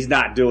 and he's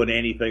not doing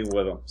anything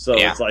with them. So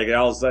it's like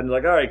all of a sudden, all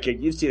right,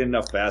 kid, you've seen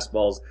enough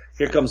fastballs.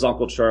 Here comes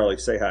Uncle Charlie.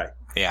 Say hi.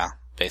 Yeah,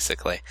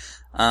 basically.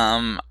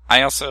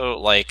 I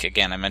also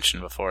again, I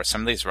mentioned before,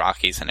 some of these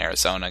Rockies in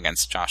Arizona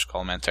against Josh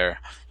Collmenter.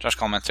 Josh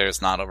Collmenter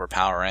is not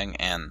overpowering,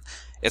 and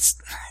it's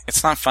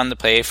not fun to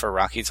play for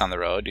Rockies on the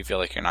road. You feel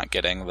like you're not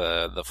getting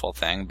the full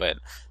thing, but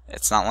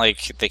it's not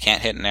like they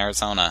can't hit in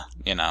Arizona,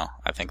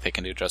 I think they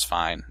can do just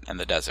fine in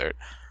the desert.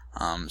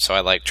 So I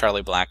like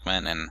Charlie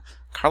Blackmon, and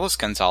Carlos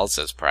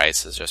Gonzalez's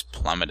price has just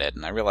plummeted,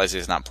 and I realize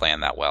he's not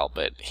playing that well,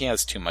 but he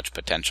has too much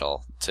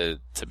potential to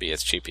be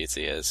as cheap as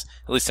he is,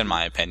 at least in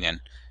my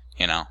opinion.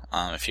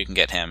 If you can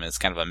get him as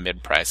kind of a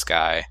mid-price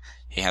guy,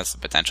 he has the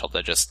potential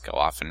to just go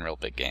off in real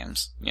big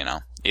games,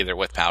 either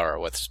with power or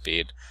with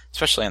speed,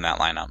 especially in that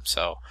lineup.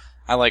 So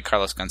I like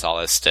Carlos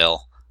Gonzalez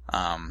still.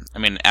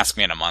 Ask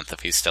me in a month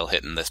if he's still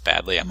hitting this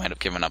badly. I might have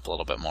given up a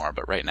little bit more,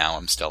 but right now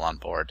I'm still on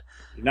board.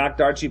 You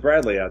knocked Archie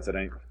Bradley out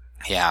tonight.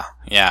 Yeah.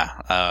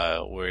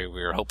 We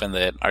were hoping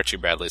that Archie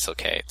Bradley's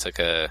okay. Took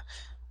a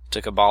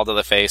ball to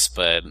the face,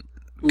 but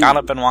got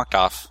up and walked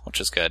off,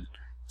 which is good.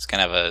 It's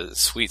kind of a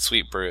sweet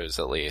bruise,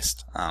 at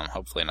least.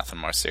 Hopefully nothing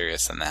more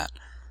serious than that.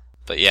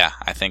 But yeah,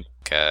 I think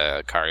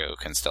Cario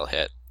can still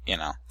hit,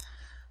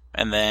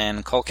 And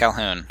then Cole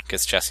Calhoun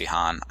gets Jesse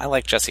Hahn. I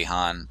like Jesse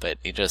Hahn, but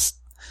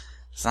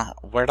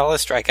where'd all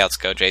his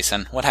strikeouts go,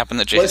 Jason? What happened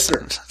to Jason?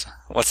 Blister.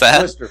 What's that?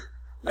 Blister.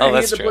 Oh,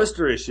 that's true. He had the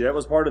blister issue. That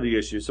was part of the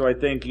issue. So I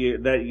think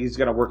that he's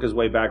going to work his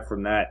way back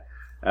from that.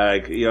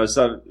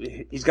 So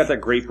he's got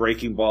that great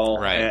breaking ball,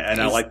 right. and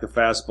I like the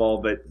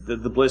fastball, but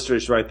the blister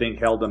issue I think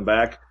held him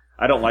back.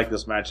 I don't like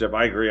this matchup.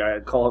 I agree.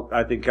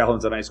 I think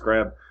Calhoun's a nice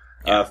grab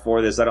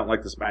for this. I don't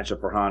like this matchup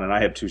for Hahn, and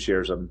I have 2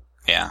 shares of him.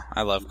 Yeah,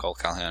 I love Cole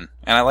Calhoun,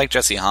 and I like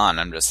Jesse Hahn.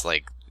 I'm just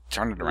like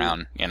turn it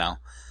around,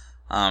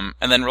 And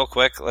then real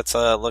quick, let's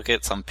look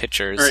at some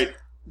pitchers. All right,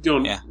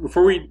 Dylan. Yeah.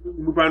 Before we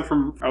move on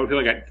from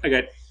outfield, I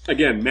got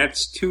again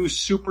Matt's 2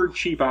 super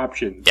cheap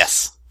options.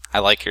 Yes, I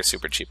like your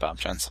super cheap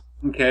options.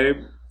 Okay.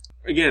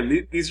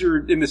 Again, these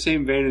are in the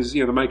same vein as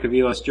the Mike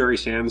Aviles, Jerry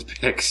Sands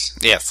picks.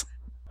 Yes.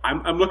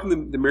 I'm looking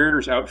at the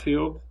Mariners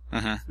outfield.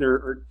 Mm-hmm. There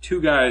are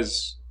 2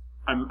 guys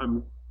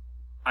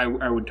I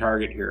would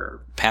target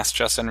here. Past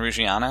Justin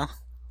Ruggiano?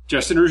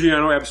 Justin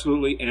Ruggiano,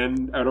 absolutely,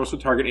 and I'd also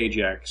target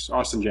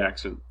Austin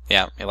Jackson.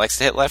 Yeah, he likes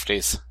to hit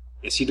lefties.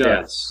 Yes, he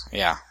does.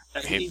 Yeah.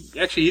 He's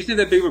not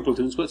that big of a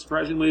platoon split,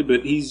 surprisingly,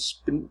 but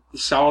he's been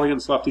solid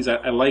against lefties.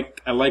 I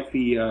like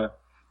the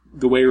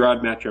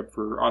Wayrod matchup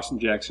for Austin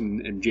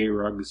Jackson and J.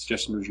 Ruggs,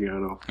 Justin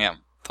Ruggiano. Yeah.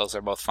 Those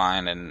are both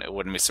fine, and it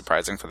wouldn't be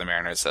surprising for the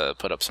Mariners to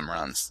put up some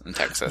runs in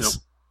Texas.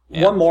 Nope.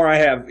 Yeah. One more I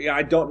have.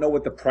 I don't know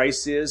what the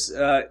price is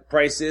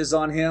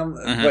on him,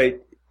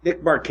 but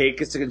Nick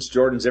Markakis against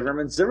Jordan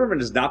Zimmerman. Zimmerman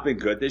has not been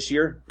good this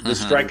year. The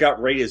strikeout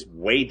rate is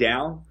way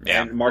down,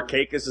 and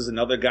Markakis is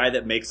another guy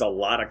that makes a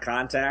lot of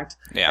contact.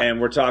 Yeah.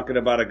 And we're talking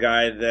about a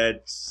guy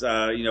that's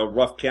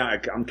rough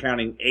count. I'm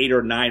counting 8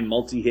 or 9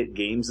 multi-hit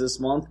games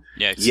this month.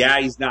 Yeah,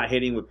 he's not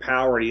hitting with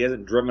power. He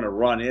hasn't driven a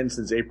run in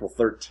since April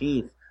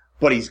 13th.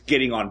 But he's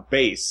getting on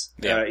base.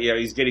 Yeah.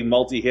 He's getting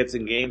multi-hits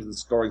in games and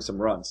scoring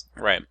some runs.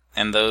 Right.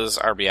 And those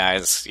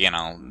RBIs,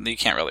 you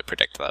can't really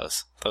predict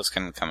those. Those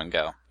can come and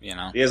go, He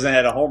hasn't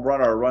had a home run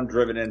or a run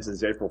driven in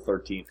since April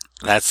 13th.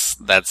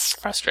 That's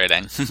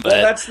frustrating. But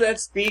well,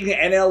 that's being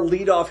an NL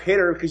leadoff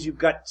hitter because you've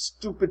got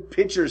stupid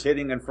pitchers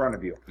hitting in front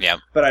of you. Yeah.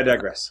 But I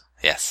digress.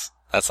 Yes.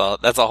 That's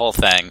a whole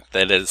thing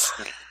that is...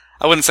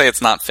 I wouldn't say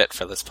it's not fit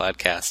for this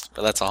podcast,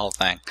 but that's a whole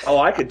thing. Oh,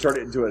 I could turn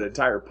it into an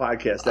entire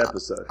podcast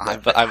episode.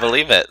 I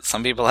believe it.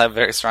 Some people have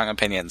very strong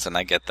opinions, and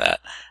I get that.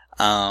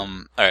 All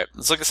right,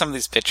 let's look at some of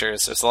these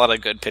pitchers. There's a lot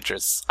of good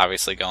pitchers,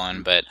 obviously,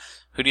 going, but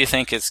who do you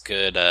think is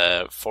good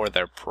for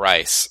their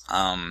price?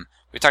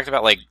 We talked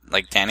about like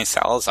Danny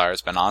Salazar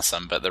has been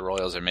awesome, but the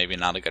Royals are maybe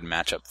not a good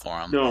matchup for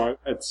him. No,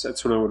 that's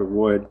what I would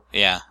avoid.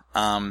 Yeah.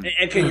 And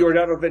can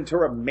Yordano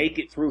Ventura make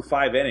it through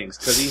 5 innings?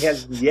 Because he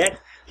has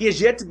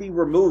yet to be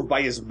removed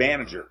by his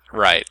manager.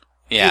 Right.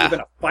 Yeah. He's been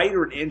a fight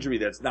or an injury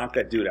that's knocked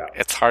that dude out.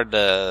 It's hard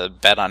to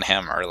bet on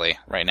him early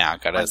right now.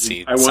 Gotta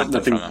see I want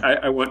something nothing. from him.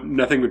 I want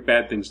nothing but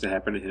bad things to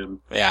happen to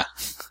him. Yeah.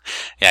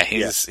 Yeah,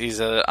 he's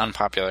an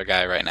unpopular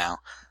guy right now.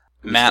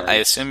 Matt, I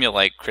assume you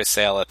like Chris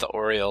Sale at the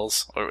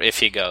Orioles, or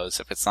if he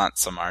goes, if it's not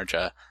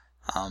Samardzija.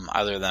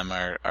 Either of them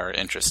are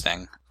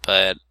interesting.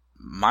 But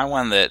my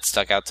one that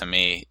stuck out to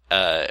me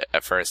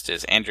at first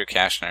is Andrew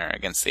Cashner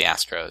against the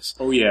Astros.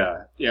 Oh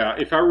yeah.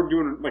 If I were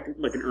doing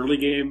like an early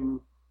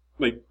game,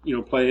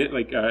 play it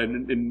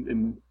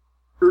in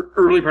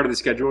early part of the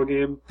schedule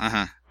game,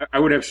 I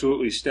would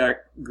absolutely stack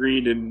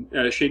Green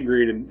and Shane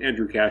Green and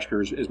Andrew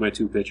Cashner as my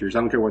 2 pitchers. I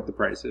don't care what the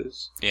price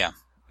is. Yeah.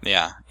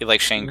 You like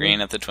Shane Green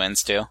at the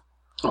Twins too?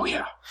 Oh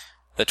yeah.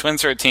 The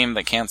Twins are a team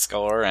that can't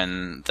score,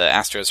 and the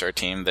Astros are a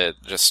team that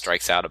just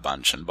strikes out a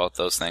bunch, and both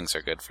those things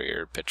are good for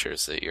your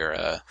pitchers that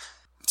you're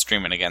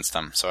streaming against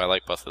them. So I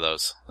like both of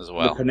those as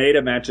well. The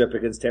Pineda matchup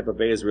against Tampa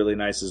Bay is really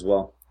nice as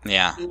well.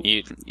 Yeah,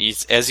 you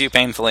as you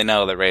painfully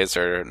know, the Rays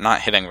are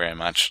not hitting very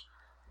much.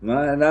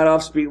 Not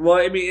off speed. Well,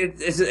 I mean,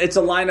 it's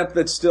a lineup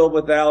that's still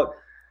without...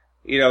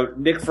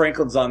 Nick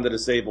Franklin's on the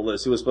disabled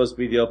list, who was supposed to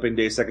be the opening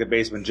day second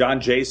baseman.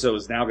 John Jaso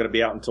is now going to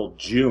be out until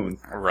June,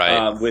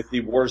 right? With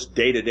the worst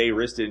day-to-day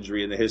wrist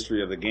injury in the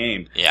history of the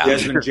game. Yeah.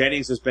 Desmond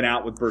Jennings has been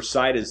out with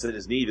bursitis in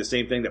his knee, the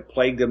same thing that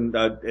plagued him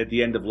at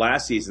the end of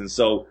last season.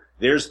 So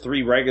there's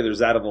 3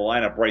 regulars out of the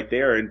lineup right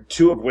there, and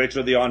 2 of which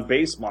are the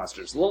on-base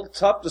monsters. A little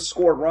tough to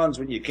score runs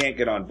when you can't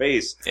get on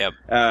base. Yep.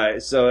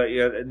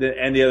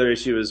 And the other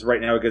issue is right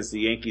now against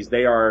the Yankees,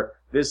 they are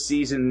this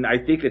season, I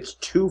think it's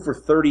 2 for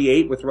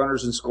 38 with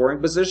runners in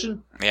scoring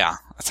position. Yeah,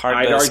 it's hard.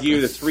 I'd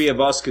argue the three of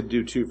us could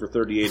do 2 for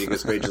 38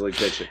 against Major League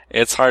pitching.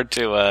 It's hard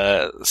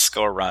to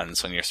score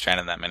runs when you're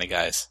stranded that many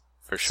guys,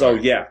 for sure.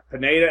 So yeah,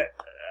 Pineda.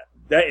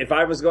 If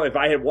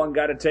I had one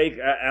guy to take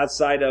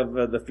outside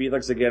of the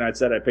Felix again, I'd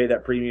pay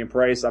that premium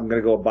price. I'm going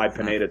to go buy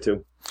Pineda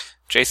too.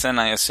 Jason,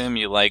 I assume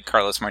you like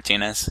Carlos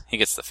Martinez. He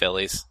gets the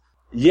Phillies.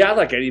 Yeah, I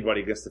like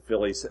anybody against the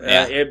Phillies.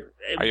 Yeah.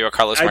 Are you a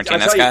Carlos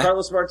Martinez I tell guy? you,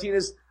 Carlos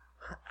Martinez,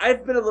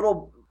 I've been a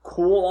little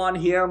cool on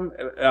him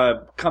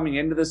coming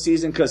into the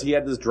season because he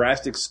had this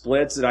drastic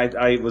splits, and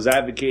I was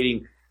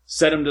advocating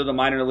send him to the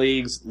minor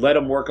leagues, let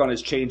him work on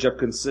his changeup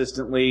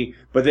consistently,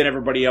 but then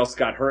everybody else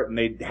got hurt and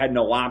they had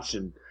no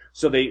option.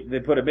 So they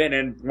put him in,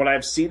 and what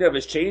I've seen of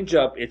his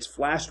changeup, it's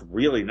flashed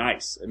really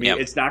nice. I mean,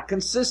 It's not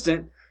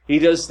consistent. He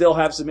does still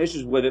have some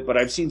issues with it, but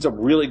I've seen some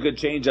really good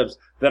changeups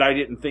that I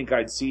didn't think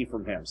I'd see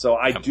from him. So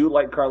I do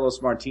like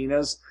Carlos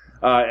Martinez.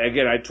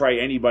 Again, I'd try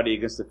anybody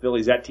against the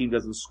Phillies. That team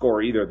doesn't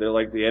score either. They're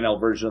like the NL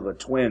version of the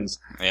Twins.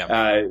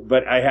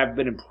 But I have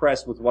been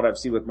impressed with what I've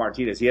seen with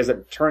Martinez. He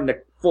hasn't turned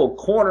the full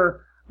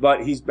corner,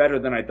 but he's better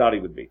than I thought he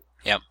would be.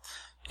 Yep.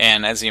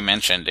 And as you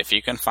mentioned, if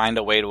you can find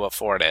a way to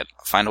afford it,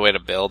 find a way to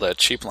build a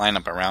cheap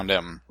lineup around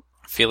him.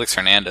 Felix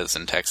Hernandez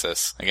in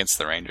Texas against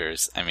the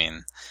Rangers. I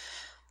mean,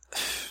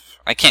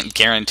 I can't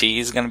guarantee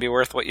he's going to be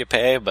worth what you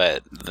pay,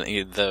 but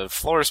the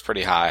floor is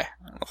pretty high.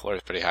 The floor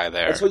is pretty high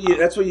there.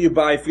 That's when you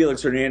buy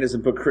Felix Hernandez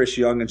and put Chris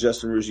Young and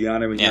Justin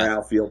Ruggiano in your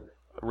outfield.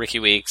 Ricky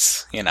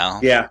Weeks,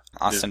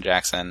 Austin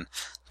Jackson,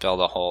 build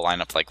a whole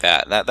lineup like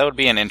that. That would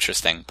be an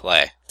interesting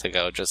play to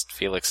go just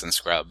Felix and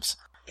Scrubs.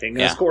 King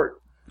of his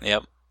court.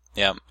 Yep.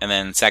 And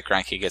then Zach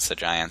Greinke gets the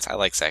Giants. I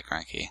like Zach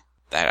Greinke.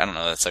 I don't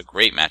know, that's a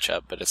great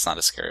matchup, but it's not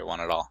a scary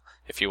one at all.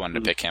 If you wanted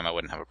to pick him, I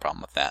wouldn't have a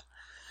problem with that.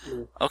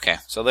 Okay,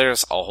 so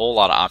there's a whole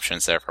lot of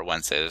options there for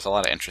Wednesday. There's a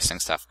lot of interesting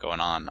stuff going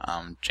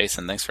on.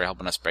 Jason, thanks for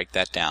helping us break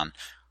that down.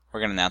 We're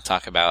going to now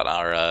talk about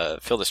our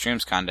Field of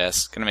Streams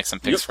contest. Going to make some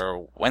picks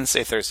for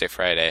Wednesday, Thursday,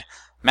 Friday.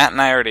 Matt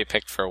and I already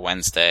picked for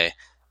Wednesday,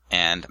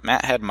 and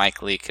Matt had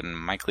Mike Leake, and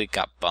Mike Leake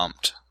got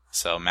bumped.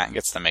 So Matt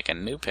gets to make a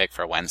new pick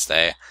for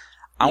Wednesday.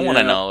 I want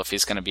to know if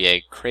he's going to be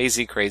a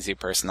crazy, crazy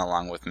person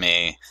along with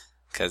me,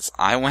 because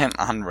I went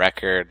on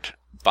record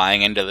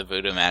buying into the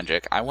voodoo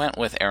magic. I went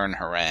with Aaron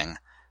Harang.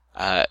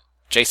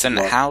 Jason,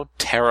 how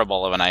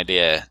terrible of an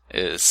idea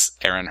is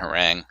Aaron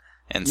Harang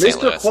in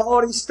St. Louis? Mr.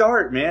 Quality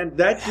Start, man.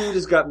 That dude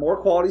has got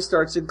more quality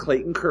starts than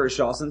Clayton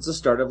Kershaw since the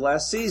start of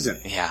last season.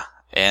 Yeah.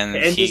 And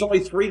there's only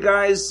 3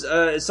 guys,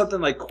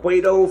 something like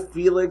Cueto,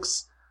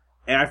 Felix,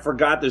 and I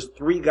forgot there's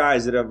 3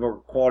 guys that have a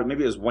quality.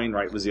 Maybe it was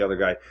Wainwright was the other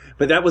guy.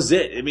 But that was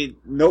it. I mean,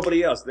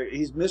 nobody else.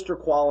 He's Mr.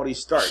 Quality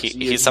Starts.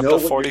 He's up to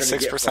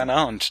 46%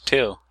 owned,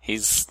 too.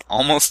 He's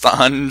almost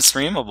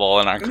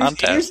unstreamable in our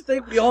contest. Here's the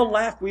thing. We all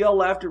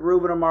laughed at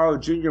Ruben Amaro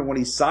Jr. when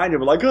he signed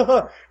him. We're like,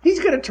 he's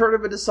going to turn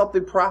him into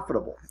something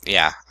profitable.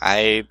 Yeah,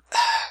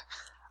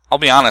 I'll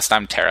be honest,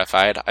 I'm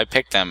terrified. I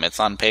picked him. It's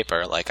on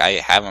paper. Like, I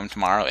have him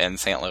tomorrow in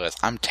St. Louis.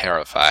 I'm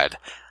terrified.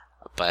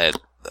 But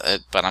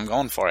I'm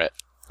going for it.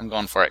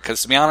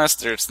 Because to be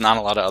honest, there's not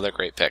a lot of other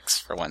great picks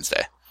for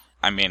Wednesday.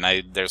 I mean,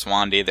 there's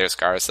Wandy, there's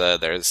Garza,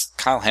 there's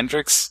Kyle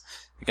Hendricks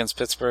against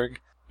Pittsburgh.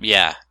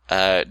 Yeah,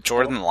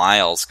 Jordan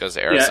Lyles goes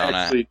to Arizona. Yeah,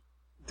 actually,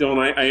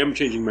 Dylan, I am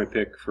changing my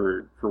pick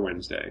for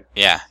Wednesday.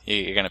 Yeah,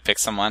 you're going to pick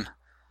someone?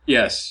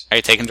 Yes. Are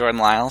you taking Jordan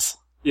Lyles?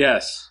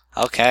 Yes.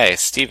 Okay,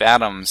 Steve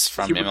Adams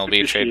from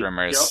MLB Trade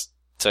Rumors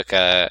had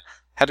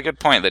a good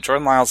point that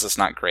Jordan Lyles is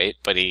not great,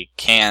 but he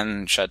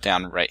can shut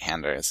down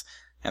right-handers.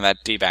 And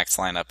that D-backs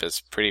lineup is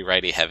pretty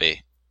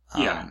righty-heavy.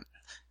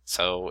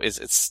 So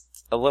it's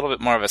a little bit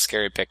more of a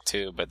scary pick,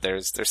 too, but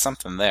there's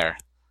something there.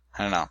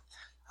 I don't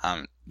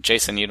know.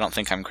 Jason, you don't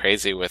think I'm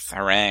crazy with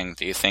Harang.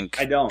 Do you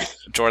think I don't.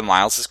 Jordan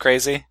Lyles is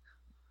crazy?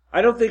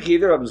 I don't think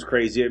either of them is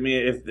crazy. I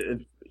mean,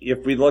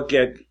 if we look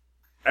at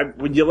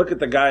when you look at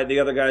the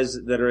other guys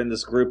that are in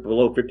this group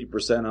below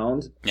 50%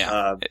 owned,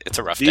 it's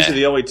a rough these day. are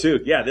the only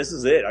 2. Yeah, this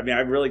is it. I mean, I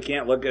really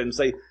can't look at it and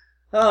say,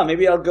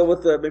 maybe I'll go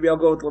with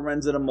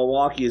Lorenzen in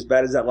Milwaukee. As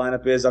bad as that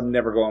lineup is, I'm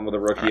never going with a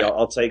rookie. Right.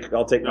 I'll take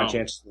my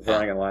chances with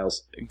Harang and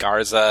Lyles.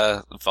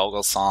 Garza,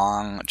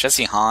 Vogelsong,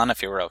 Jesse Hahn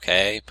if you were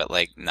okay, but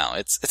no,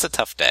 it's a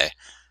tough day.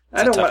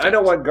 I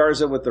don't want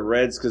Garza with the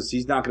Reds because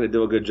he's not going to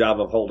do a good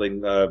job of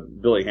holding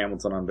Billy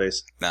Hamilton on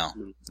base. No.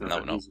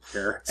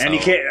 And he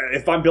can't.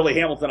 If I'm Billy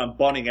Hamilton, I'm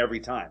bunting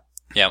every time.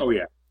 Yeah. Oh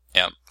yeah.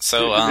 Yeah.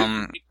 So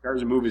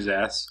Garza move his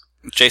ass.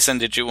 Jason,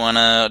 did you want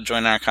to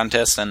join our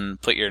contest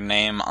and put your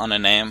name on a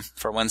name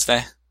for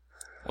Wednesday?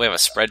 We have a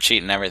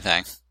spreadsheet and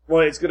everything.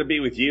 Well, it's going to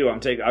be with you. I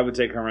would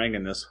take Harang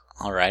in this.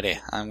 Alrighty,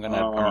 I'm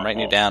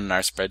writing you down in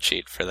our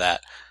spreadsheet for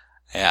that.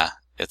 Yeah,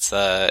 it's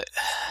kind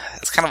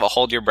of a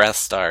hold your breath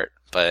start,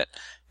 but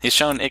he's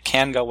shown it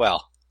can go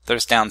well.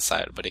 There's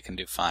downside, but he can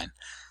do fine.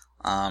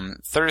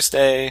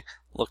 Thursday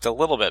looked a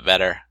little bit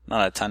better,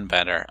 not a ton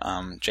better.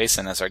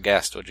 Jason, as our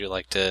guest, would you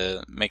like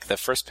to make the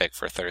first pick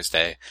for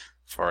Thursday?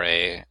 For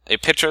a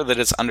pitcher that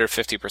is under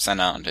 50%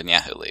 owned in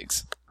Yahoo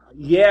leagues.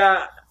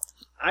 Yeah,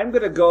 I'm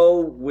going to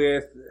go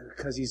with,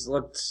 because he's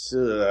looked,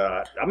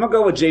 I'm going to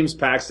go with James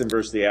Paxton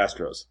versus the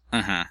Astros.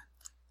 Mm-hmm.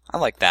 I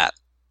like that.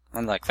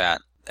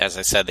 As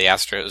I said, the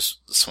Astros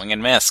swing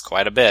and miss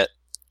quite a bit.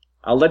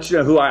 I'll let you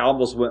know who I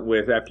almost went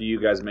with after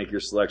you guys make your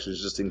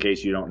selections, just in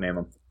case you don't name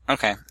them.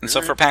 Okay. And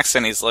so for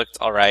Paxton, he's looked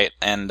all right,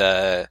 and,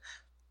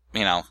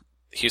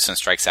 Houston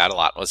strikes out a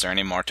lot. Was there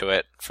any more to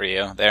it for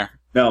you there?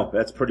 No,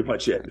 that's pretty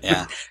much it.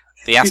 Yeah.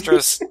 The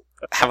Astros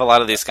have a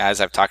lot of these guys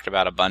I've talked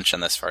about a bunch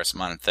in this first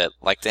month that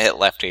like to hit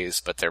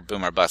lefties, but they're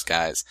boomer bust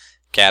guys.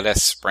 Gaddis,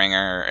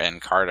 Springer,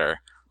 and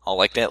Carter all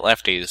like to hit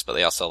lefties, but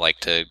they also like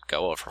to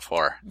go over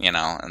 4,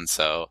 and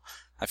so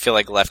I feel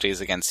like lefties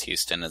against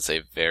Houston is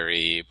a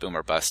very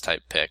boomer bust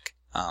type pick.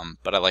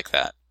 But I like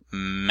that.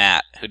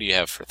 Matt, who do you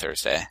have for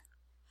Thursday?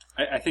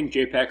 I think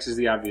J-Pax is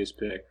the obvious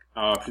pick,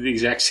 for the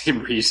exact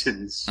same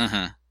reasons.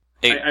 Mm-hmm.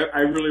 I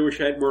really wish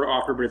I had more to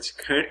offer, but it's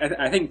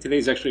I think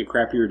today's actually a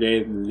crappier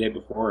day than the day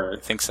before. I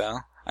think so.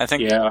 I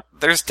think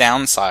there's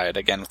downside,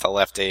 again, with the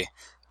lefty,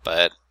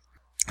 but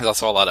there's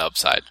also a lot of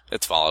upside.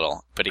 It's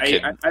volatile, but he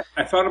could...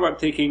 I thought about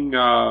taking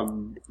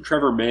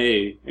Trevor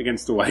May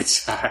against the White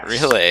Sox.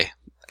 Really?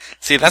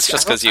 See, that's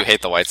just because you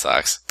hate the White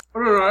Sox.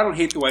 No, I don't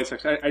hate the White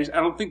Sox. I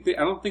don't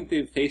think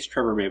they've faced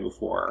Trevor May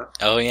before.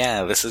 Oh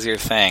yeah, this is your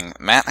thing.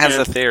 Matt has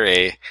a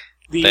theory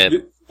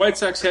the White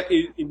Sox have,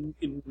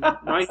 in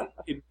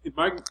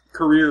my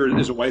career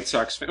as a White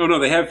Sox fan. Oh no,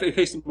 they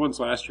faced him once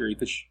last year. He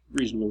pitched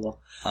reasonably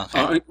well.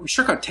 Okay. We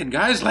struck out 10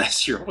 guys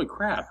last year. Holy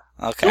crap!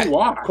 Okay. No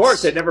walks. Of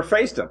course, they never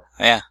faced him.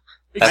 Yeah.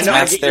 That's I know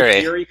Matt's I get your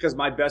theory. theory because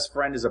my best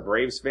friend is a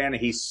Braves fan,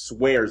 and he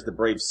swears the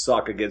Braves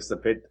suck against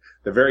the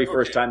very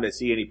first time they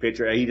see any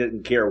pitcher. He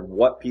doesn't care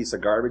what piece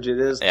of garbage it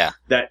is. Yeah.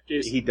 That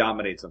he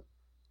dominates them.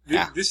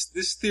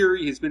 This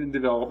theory has been in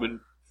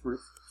development for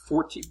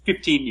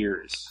 15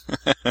 years.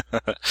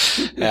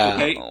 Yeah.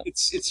 Okay, it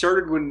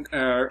started when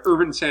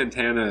Irvin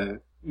Santana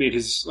made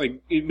his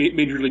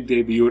major league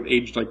debut at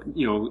age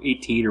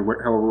 18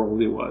 or however old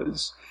he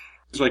was.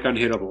 It was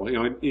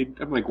unhittable.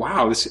 I'm like,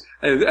 wow,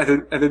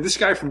 either this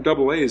guy from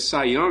Double A is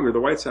Cy Young, or the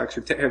White Sox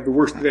have the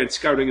worst advanced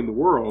scouting in the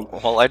world.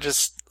 Well,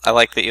 I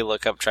like that you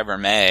look up Trevor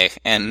May,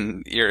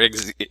 and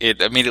it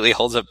immediately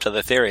holds up to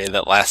the theory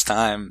that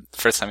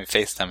first time he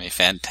faced him, he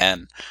fanned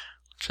 10,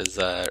 which is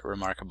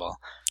remarkable.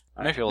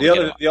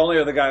 The only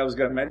other guy I was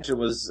going to mention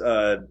was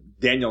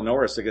Daniel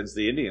Norris against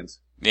the Indians.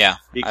 Yeah.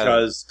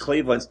 Because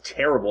Cleveland's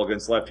terrible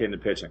against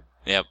left-handed pitching.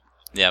 Yep.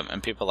 Yeah,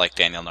 and people like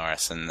Daniel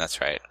Norris, and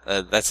that's right.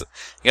 You got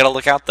to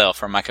look out though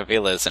for Mike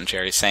Aviles and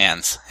Jerry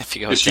Sands if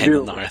you go with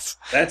Daniel Norris.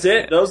 That's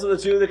it. Those are the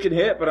two that can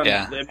hit. But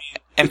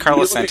and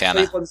Carlos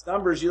Santana.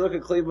 You look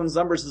at Cleveland's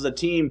numbers as a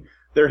team.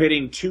 They're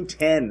hitting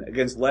 .210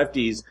 against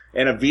lefties,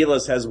 and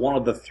Aviles has one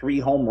of the 3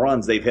 home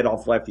runs they've hit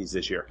off lefties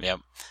this year. Yep.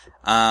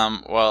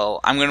 Well,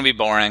 I'm going to be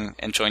boring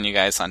and join you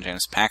guys on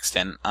James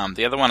Paxton.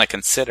 The other one I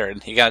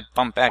considered, he got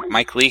bumped back.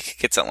 Mike Leake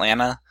gets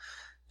Atlanta.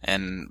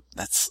 And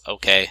that's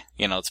okay.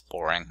 It's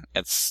boring.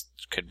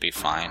 Could be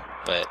fine.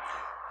 But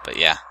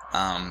yeah.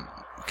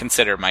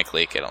 Consider Mike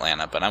Leake at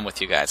Atlanta, but I'm with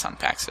you guys on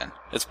Paxton.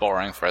 It's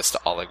boring for us to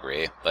all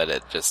agree, but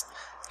it just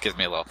gives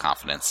me a little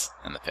confidence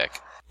in the pick.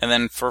 And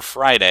then for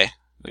Friday,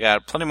 we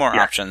got plenty more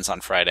options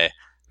on Friday.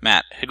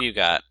 Matt, who do you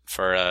got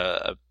for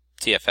a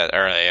TFS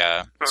or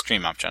a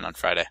stream option on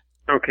Friday?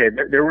 Okay,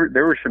 there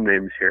were some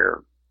names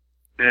here.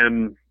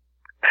 And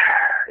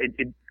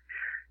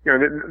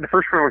the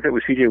first one I looked at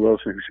was C.J.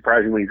 Wilson, who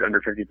surprisingly is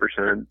under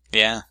 50%.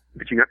 Yeah.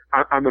 But you got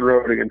on the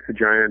road against the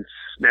Giants,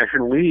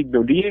 National League,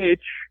 no DH.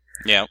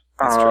 Yeah.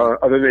 That's true.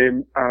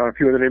 A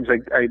few other names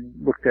I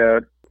looked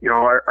at,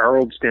 our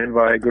old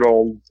standby, good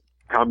old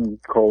Tom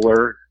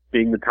Kohler,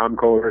 being the Tom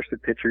Kohler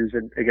that pitchers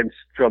against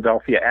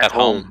Philadelphia at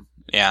home.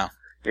 Yeah.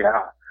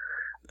 Yeah.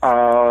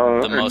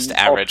 The most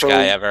average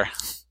guy ever.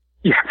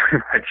 Yeah,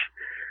 pretty much.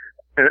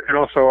 And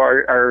also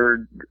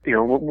our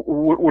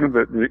one of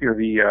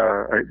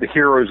the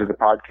heroes of the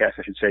podcast,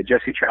 I should say,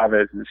 Jesse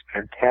Chavez, this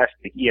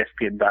fantastic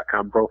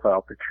ESPN.com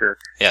profile picture.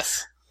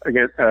 Yes.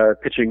 Again,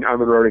 pitching on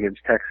the road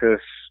against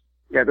Texas.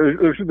 Yeah,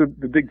 those are the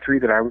big 3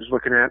 that I was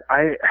looking at.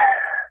 I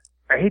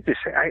hate to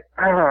say,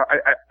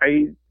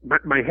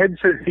 my head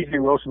says C.J.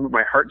 Wilson, but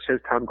my heart says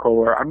Tom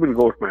Kohler. I'm going to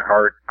go with my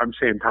heart. I'm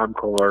saying Tom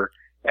Kohler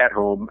at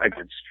home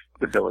against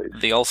the Phillies.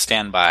 The old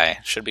standby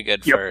should be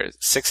good for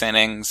 6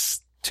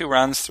 innings. 2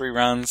 runs, 3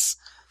 runs,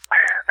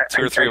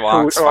 2 or 3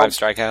 walks, 5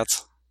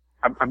 strikeouts.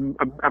 I'm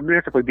gonna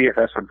have to play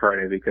DFS on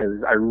Friday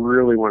because I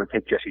really want to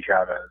take Jesse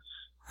Chavez.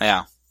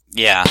 Yeah.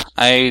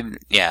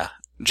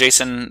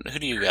 Jason, who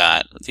do you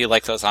got? Do you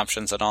like those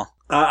options at all?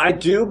 I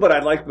do, but I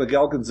like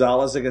Miguel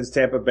Gonzalez against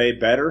Tampa Bay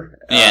better.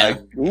 Yeah.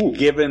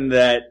 Given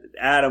that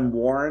Adam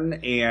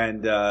Warren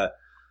and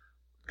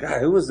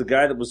who was the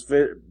guy that was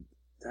fit?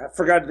 I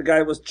forgot the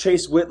guy was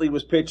Chase Whitley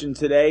was pitching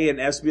today, and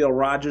SBL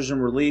Rogers in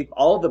relief.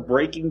 All the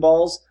breaking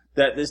balls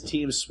that this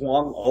team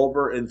swung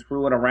over and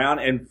threw it around,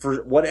 and for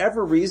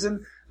whatever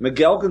reason,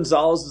 Miguel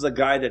Gonzalez is a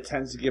guy that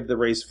tends to give the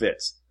Rays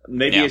fits.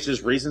 Maybe it's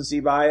just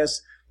recency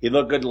bias. He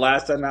looked good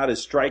last time out.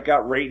 His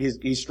strikeout rate,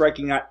 he's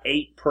striking out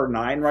 8 per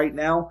 9 right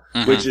now,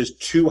 which is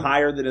 2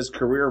 higher than his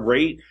career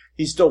rate.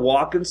 He's still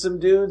walking some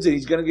dudes, and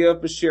he's going to give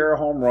up a share of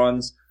home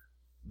runs.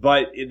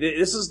 But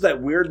this is that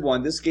weird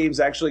one. This game's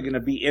actually going to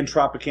be in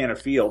Tropicana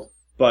Field,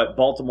 but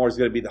Baltimore's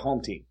going to be the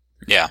home team.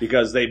 Yeah.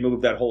 Because they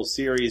moved that whole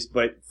series.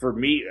 But for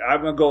me,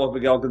 I'm going to go with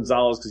Miguel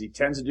Gonzalez because he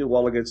tends to do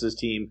well against his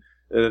team.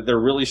 They're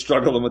really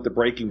struggling with the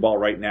breaking ball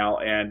right now,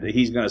 and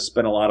he's going to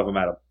spin a lot of them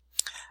at him.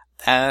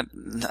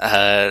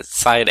 That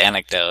side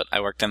anecdote,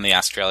 I worked in the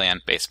Australian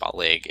Baseball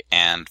League,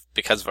 and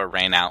because of a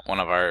rainout, one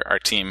of our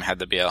team had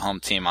to be a home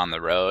team on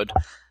the road,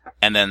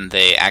 and then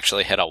they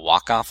actually hit a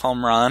walk-off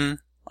home run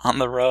on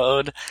the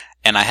road,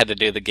 and I had to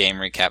do the game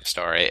recap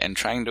story, and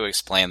trying to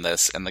explain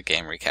this in the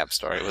game recap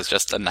story was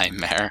just a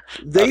nightmare.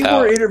 They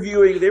were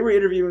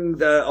interviewing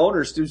the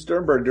owner, Stu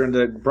Sternberg, during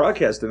the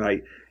broadcast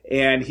tonight,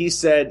 and he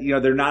said,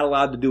 they're not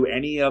allowed to do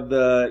any of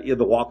the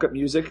walk-up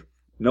music.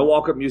 No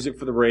walk-up music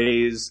for the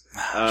Rays.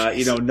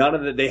 None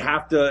of they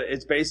have to,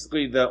 it's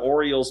basically the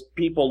Orioles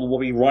people will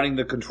be running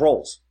the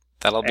controls.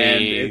 That'll be...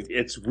 And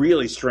it's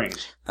really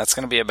strange. That's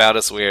going to be about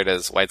as weird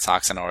as White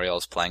Sox and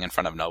Orioles playing in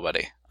front of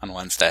nobody on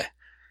Wednesday.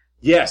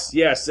 Yes,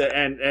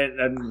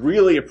 and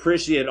really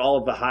appreciate all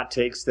of the hot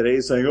takes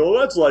today saying, oh,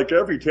 that's like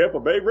every Tampa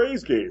Bay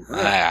Rays game.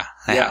 Yeah.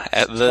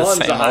 The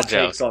tons of hot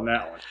takes on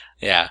that one.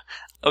 Yeah.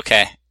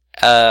 Okay.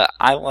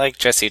 I like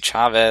Jesse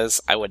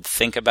Chavez. I would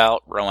think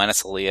about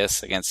Roenis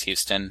Elias against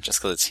Houston, just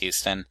because it's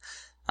Houston.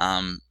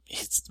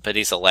 But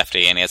he's a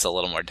lefty, and he has a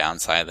little more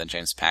downside than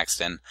James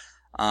Paxton.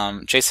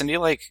 Jason, do you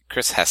like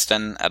Chris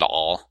Heston at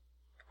all?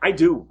 I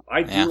do.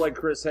 I do like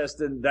Chris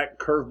Heston. That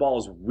curveball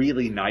is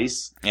really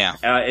nice. Yeah.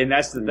 And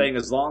that's the thing.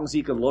 As long as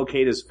he can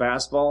locate his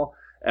fastball,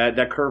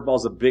 that curveball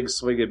is a big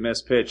swing and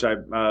miss pitch. I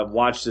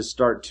watched his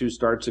start 2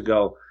 starts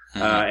ago.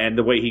 And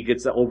the way he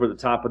gets over the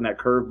top on that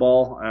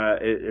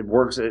curveball, it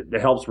works. It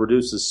helps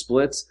reduce his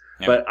splits.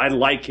 Yep. But I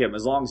like him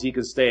as long as he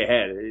can stay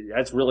ahead.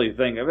 That's really the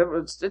thing. I mean,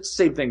 it's the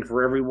same thing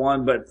for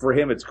everyone, but for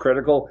him, it's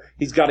critical.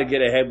 He's got to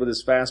get ahead with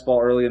his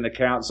fastball early in the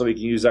count so he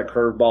can use that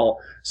curveball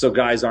so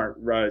guys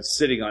aren't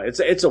sitting on it.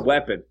 It's a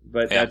weapon,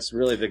 but that's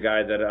really the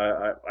guy that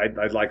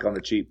I'd like on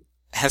the cheap.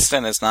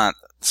 Heston is not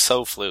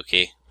so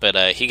fluky,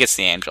 but he gets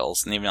the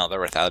Angels, and even though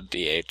they're without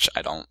DH,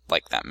 I don't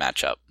like that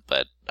matchup.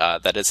 But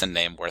that is a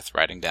name worth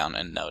writing down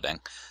and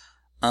noting.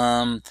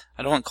 I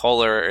don't want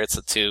Kohler. It's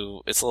a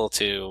little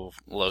too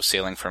low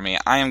ceiling for me.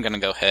 I am going to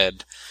go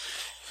ahead.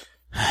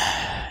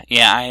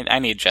 Yeah, I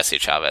need Jesse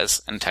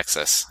Chavez in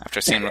Texas after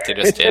seeing what they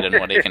just did and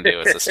what he can do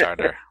as a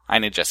starter. I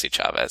need Jesse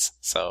Chavez.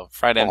 So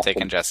Friday I'm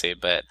taking Jesse,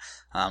 but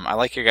I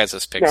like your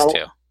guys' picks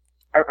too.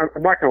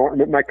 I'm not going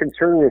to. My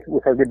concern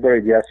with our good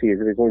buddy Jesse is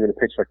that he's only going to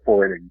pitch like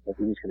 4 innings. I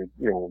think he's going to,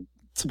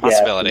 it's a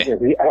possibility.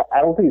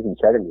 I don't think he's in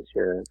starting this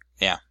year.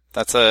 Yeah.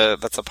 That's a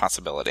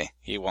possibility.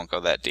 He won't go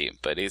that deep,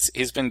 but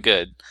he's been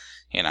good.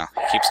 He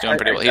keeps doing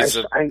pretty well.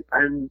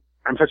 I'm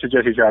such a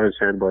Jesse Chavez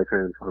fanboy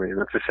fan. I mean,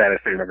 that's the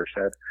saddest thing I've ever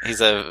said. He's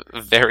a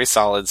very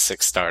solid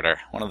 6 starter,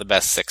 one of the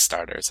best 6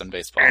 starters in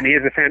baseball. And he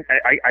is a fan.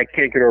 I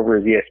can't get over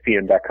his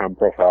ESPN.com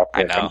profile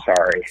pic. I know. I'm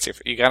sorry.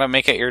 You got to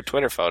make it your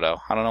Twitter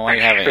photo. I don't know why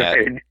you haven't yet.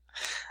 He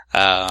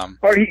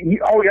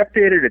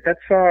updated it. That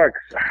sucks.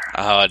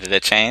 Oh, did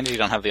it change? You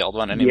don't have the old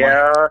one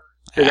anymore?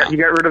 Yeah. You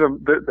got rid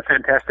of the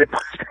fantastic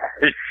mustache.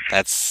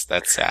 That's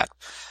sad.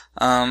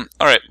 All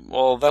right.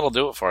 Well, that'll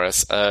do it for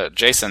us.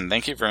 Jason,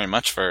 thank you very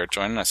much for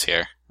joining us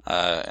here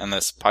in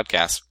this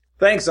podcast.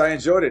 Thanks. I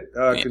enjoyed it.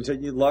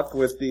 Continued luck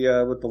with the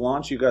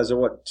launch. You guys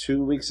are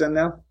 2 weeks in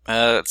now?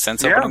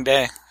 Since opening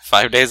day,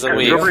 5 days a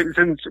week. So we're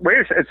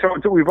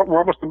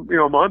almost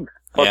a month.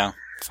 Yeah,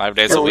 5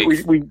 days a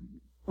week.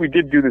 We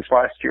did do this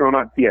last year. Well,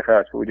 not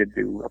DFS, but we did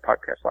do a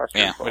podcast last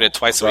year. Yeah, we did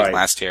twice a week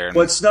last year.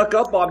 What snuck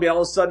up on me, all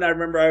of a sudden, I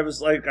remember I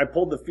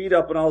pulled the feed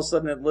up, and all of a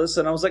sudden it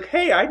listened. I was like,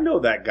 hey, I know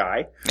that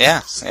guy.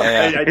 Yeah. So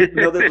I didn't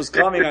know that was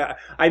coming.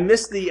 I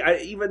missed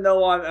even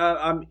though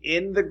I'm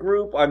in the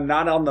group, I'm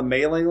not on the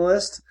mailing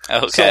list.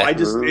 Okay.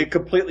 So it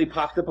completely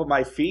popped up on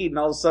my feed, and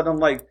all of a sudden I'm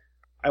like,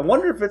 I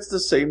wonder if it's the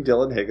same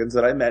Dylan Higgins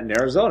that I met in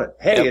Arizona.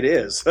 Hey, It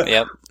is.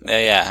 Yep.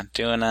 Yeah.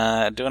 Doing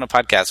a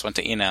podcast, went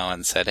to Eno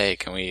and said, hey,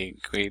 can we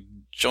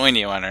join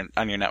you on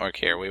your network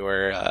here? We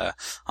were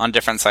on a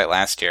different site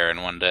last year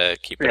and wanted to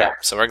keep it up.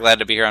 So we're glad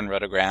to be here on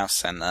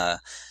Rotographs and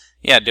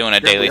doing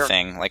a daily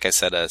thing. Like I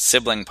said, a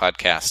sibling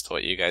podcast,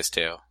 what you guys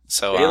do.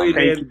 So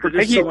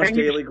there's so much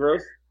daily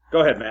growth.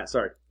 Go ahead, Matt.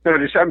 Sorry. No,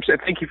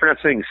 thank you for not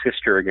saying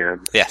sister again.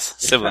 Yes,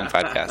 sibling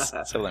podcast.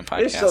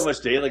 There's so much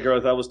daily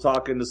growth. I was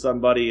talking to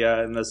somebody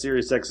in the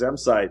SiriusXM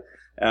site,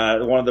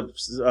 one of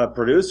the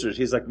producers.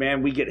 He's like,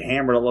 man, we get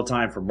hammered all the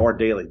time for more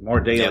daily.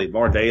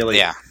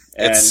 Yeah.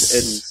 And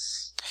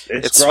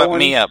it's swept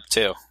me up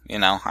too.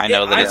 I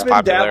know that it's popular.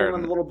 I've been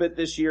dabbling a little bit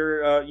this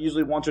year.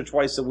 Usually once or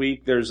twice a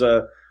week. There's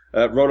a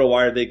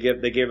RotoWire.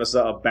 They gave us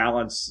a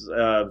balance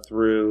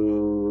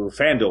through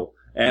FanDuel,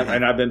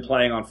 and I've been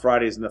playing on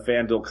Fridays in the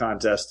FanDuel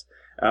contest.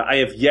 I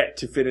have yet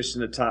to finish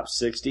in the top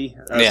 60,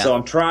 so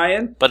I'm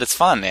trying. But it's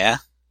fun, yeah.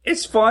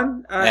 It's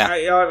fun.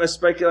 I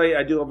speculate.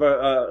 I do have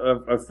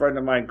a friend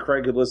of mine,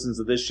 Craig, who listens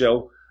to this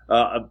show.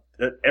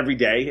 every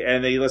day,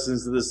 and he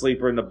listens to the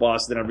Sleeper in the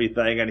Bus and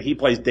everything, and he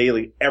plays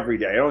daily every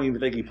day. I don't even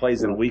think he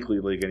plays in a weekly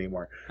league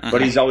anymore.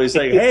 But he's always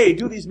saying, hey,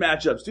 do these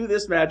matchups, do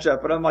this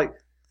matchup. And I'm like,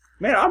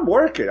 man, I'm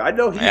working. I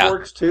know he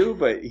works too,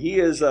 but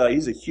he's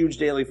a huge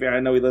daily fan. I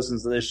know he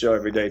listens to this show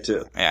every day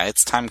too. Yeah,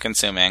 it's time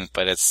consuming,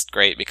 but it's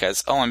great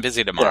because, I'm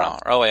busy tomorrow.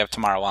 Or, I have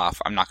tomorrow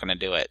off. I'm not going to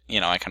do it.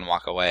 I can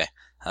walk away.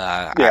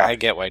 I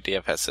get why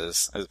DFS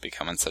is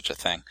becoming such a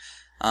thing.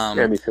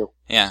 Yeah, me too.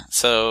 Yeah.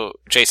 So,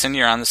 Jason,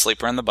 you're on the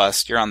Sleeper and the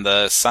Bust. You're on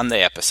the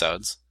Sunday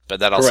episodes, but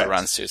that also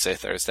runs Tuesday,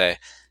 Thursday.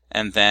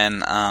 And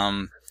then,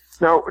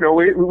 No,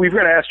 we've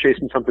got to ask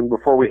Jason something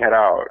before we head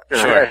out.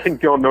 Sure. I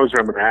think Dylan knows what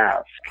I'm going to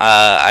ask.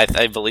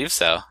 I believe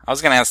so. I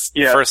was going to ask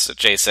first,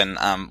 Jason,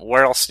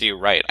 where else do you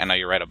write? I know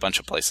you write a bunch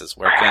of places.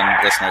 Where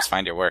can listeners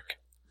find your work?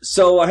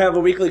 So I have a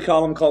weekly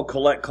column called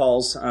Collect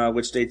Calls,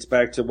 which dates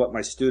back to what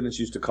my students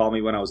used to call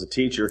me when I was a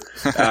teacher,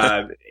 at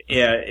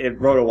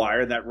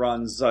RotoWire, and that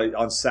runs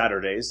on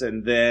Saturdays.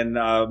 And then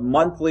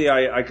monthly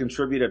I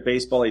contribute at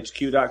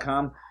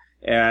baseballhq.com.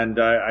 And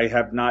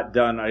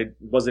I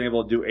wasn't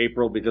able to do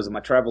April because of my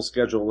travel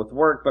schedule with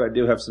work, but I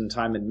do have some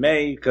time in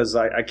May because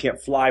I can't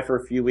fly for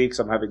a few weeks.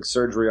 I'm having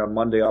surgery on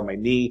Monday on my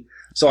knee,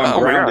 so I'm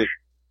grounded.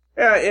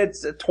 Yeah,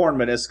 it's a torn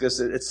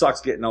meniscus. It sucks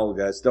getting old,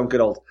 guys. Don't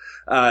get old.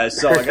 So I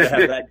gotta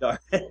have that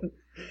done.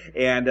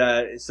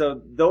 And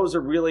so those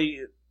are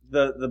really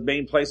the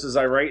main places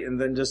I write, and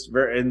then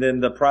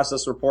the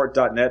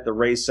processreport.net, the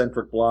Rays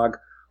centric blog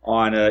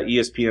on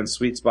ESPN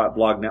Sweet Spot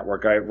blog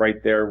network. I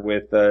write there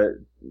with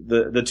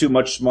the two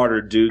much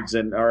smarter dudes,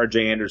 and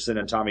R.J. Anderson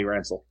and Tommy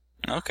Ransel.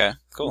 Okay,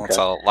 cool. It's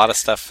a lot of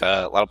stuff,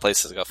 a lot of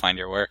places to go find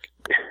your work.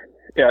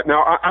 Yeah.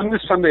 Now, on the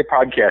Sunday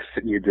podcast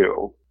that you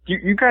do,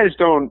 you guys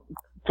don't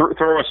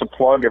throw us a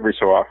plug every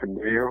so often,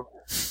 do you?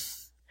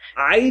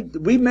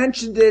 We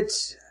mentioned it.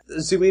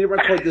 See, we didn't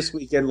record this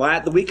weekend.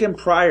 The weekend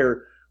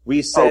prior,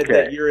 we said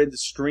that you're in the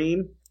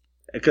stream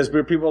because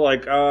people were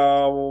like,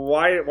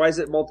 why is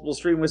it multiple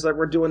stream? We said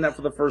we're doing that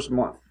for the first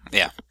month.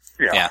 Yeah.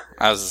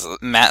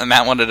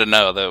 Matt wanted to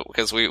know though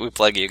because we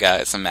plug you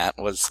guys, and Matt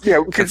was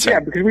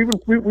concerned. Because we've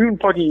been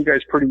plugging you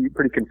guys pretty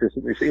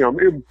consistently. So,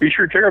 be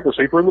sure to check out the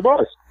Sleeper and the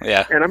Bus.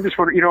 Yeah. And I'm just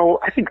wondering,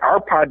 I think our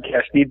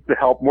podcast needs the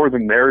help more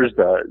than theirs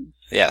does.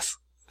 Yes.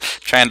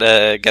 Trying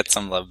to get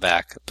some love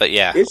back, but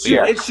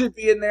it should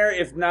be in there.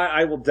 If not,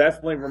 I will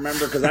definitely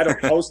remember because I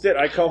don't host it.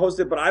 I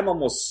co-host it, but I'm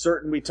almost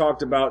certain we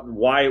talked about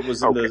why it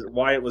was in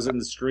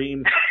the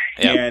stream,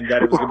 and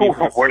that it was going to be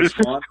for the first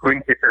month.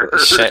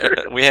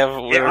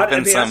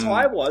 That's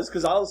why I was,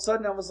 because all of a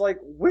sudden I was like,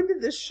 when did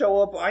this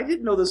show up? I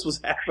didn't know this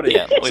was happening.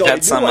 Yeah, we've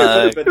had some.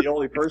 I would have been the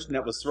only person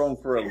that was thrown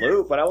for a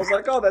loop, but I was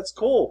like, oh, that's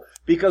cool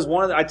because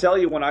I tell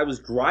you, when I was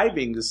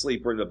driving the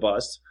Sleeper in the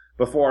Bus,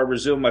 before I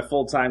resumed my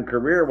full-time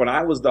career, when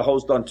I was the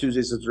host on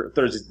Tuesdays,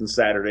 Thursdays, and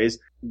Saturdays,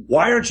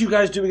 why aren't you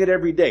guys doing it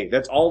every day?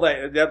 That's all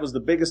that was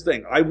the biggest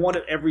thing. I want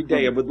it every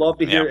day. I would love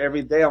to hear it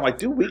every day. I'm like,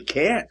 dude, we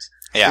can't.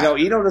 Yeah.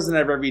 Eno doesn't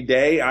have every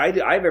day. I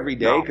have every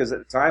day because at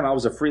the time I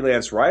was a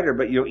freelance writer,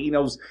 but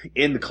Eno's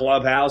in the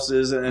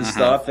clubhouses and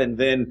stuff. And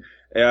then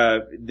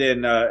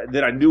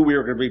I knew we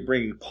were going to be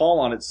bringing Paul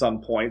on at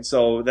some point.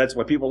 So that's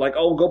why people are like,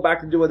 oh, go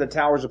back to doing the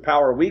Towers of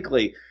Power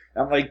weekly.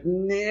 I'm like,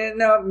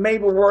 no,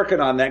 maybe we're working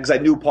on that because I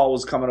knew Paul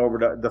was coming over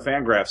to the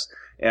Fangraphs,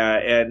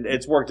 and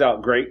it's worked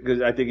out great because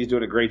I think he's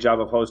doing a great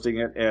job of hosting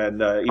it. And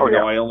even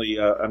though I only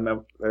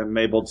am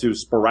able to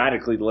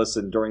sporadically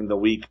listen during the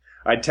week,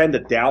 I tend to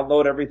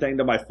download everything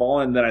to my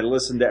phone and then I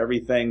listen to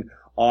everything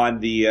on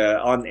the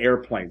on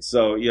airplane.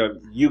 So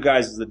you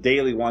guys as the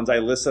daily ones, I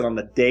listen on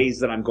the days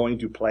that I'm going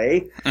to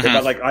play. If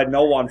I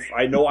know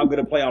I'm going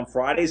to play on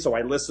Friday, so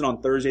I listen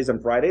on Thursdays and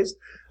Fridays.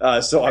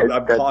 So I'm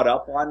caught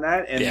up on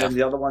that, and then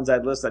the other ones I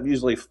listen, I'm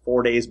usually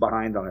 4 days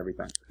behind on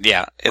everything.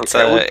 Yeah, it's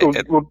I was just going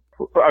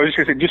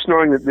to say, just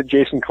knowing that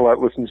Jason Collette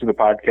listens to the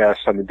podcast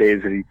on the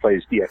days that he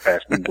plays DFS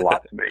means a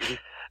lot to me.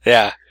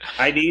 Yeah,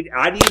 I need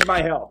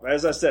my help.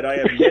 As I said, I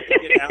have yet to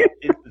get out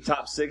into the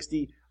top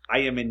 60. I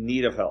am in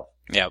need of help.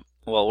 Yep.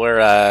 Well, we're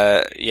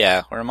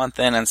a month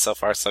in, and so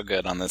far so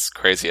good on this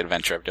crazy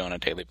adventure of doing a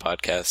daily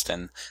podcast.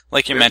 And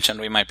like you mentioned,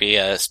 we might be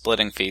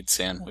splitting feeds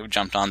soon. We've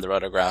jumped on the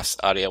Rotographs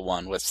Audio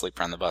One with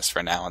Sleeper on the Bus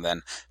for now, and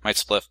then might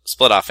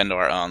split off into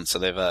our own. So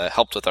they've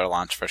helped with our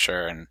launch for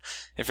sure. And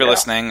if you're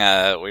listening,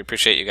 we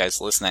appreciate you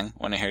guys listening.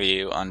 Want to hear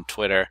you on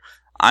Twitter.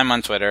 I'm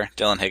on Twitter,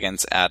 Dylan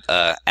Higgins at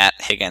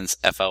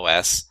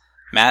HigginsFOS.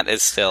 Matt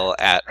is still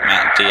at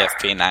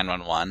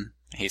MattDFP911.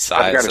 He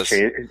sighs.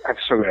 I've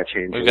still got to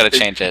change it. We've got to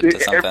change it to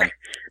something.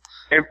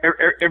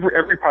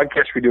 Every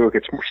podcast we do, it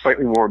gets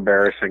slightly more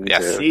embarrassing.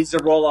 Yes. It needs to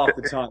roll off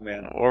the tongue,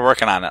 man. We're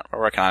working on it.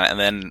 And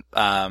then,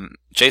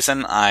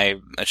 Jason,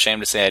 I'm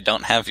ashamed to say I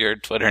don't have your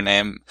Twitter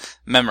name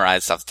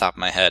memorized off the top of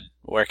my head.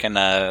 Where can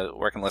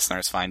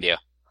listeners find you?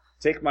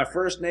 Take my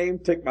first name,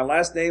 take my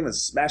last name, and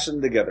smash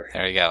them together.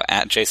 There you go.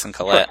 At Jason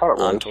Collette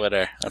on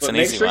Twitter. That's an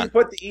easy one. Make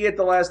sure you put the E at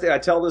the last name. I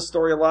tell this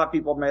story a lot.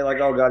 People may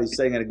oh God, he's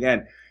saying it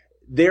again.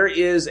 there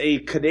is a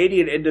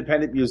Canadian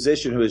independent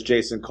musician who is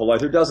Jason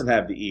Collette, who doesn't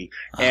have the E.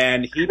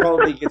 And he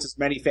probably gets as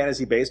many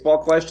fantasy baseball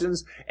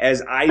questions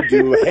as I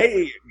do.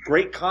 Hey,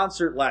 great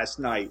concert last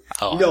night.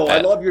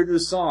 I love your new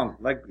song.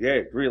 Like, yeah,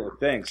 really,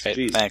 thanks. Great,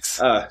 Jeez.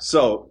 thanks.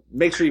 So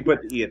make sure you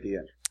put the E at the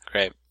end.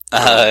 Great.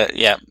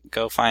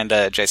 Go find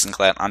Jason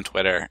Collette on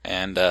Twitter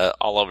and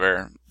all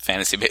over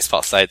fantasy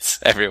baseball sites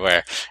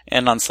everywhere,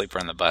 and on Sleeper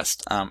in the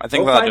Bust. I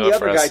think that'll do it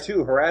for us. Go find the other guy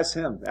too. Harass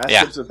him. Ask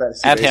him some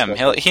add him.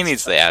 He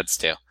needs the ads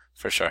too,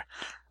 for sure.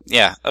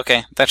 Yeah.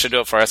 Okay, that should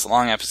do it for us. A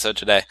long episode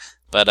today,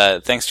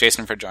 but thanks,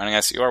 Jason, for joining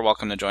us. You are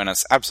welcome to join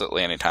us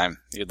absolutely anytime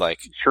you'd like.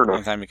 Sure.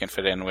 Anytime you can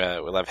fit in, we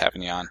love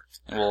having you on,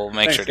 and we'll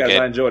make Thanks, sure to guys,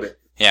 get. I enjoyed it.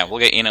 Yeah, we'll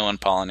get Eno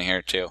and Paul in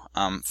here too.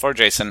 For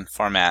Jason,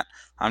 for Matt,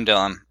 I'm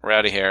Dylan. We're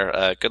out of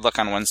here. Good luck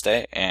on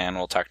Wednesday, and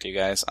we'll talk to you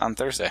guys on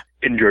Thursday.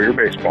 Enjoy your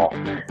baseball.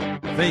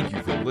 Thank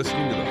you for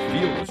listening to the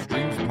Field of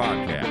Streams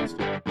podcast.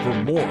 For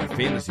more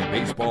fantasy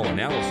baseball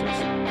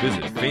analysis,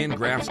 visit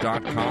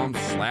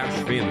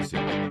fangraphs.com/fantasy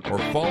or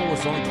follow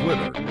us on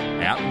Twitter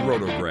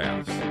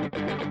 @Rotographs.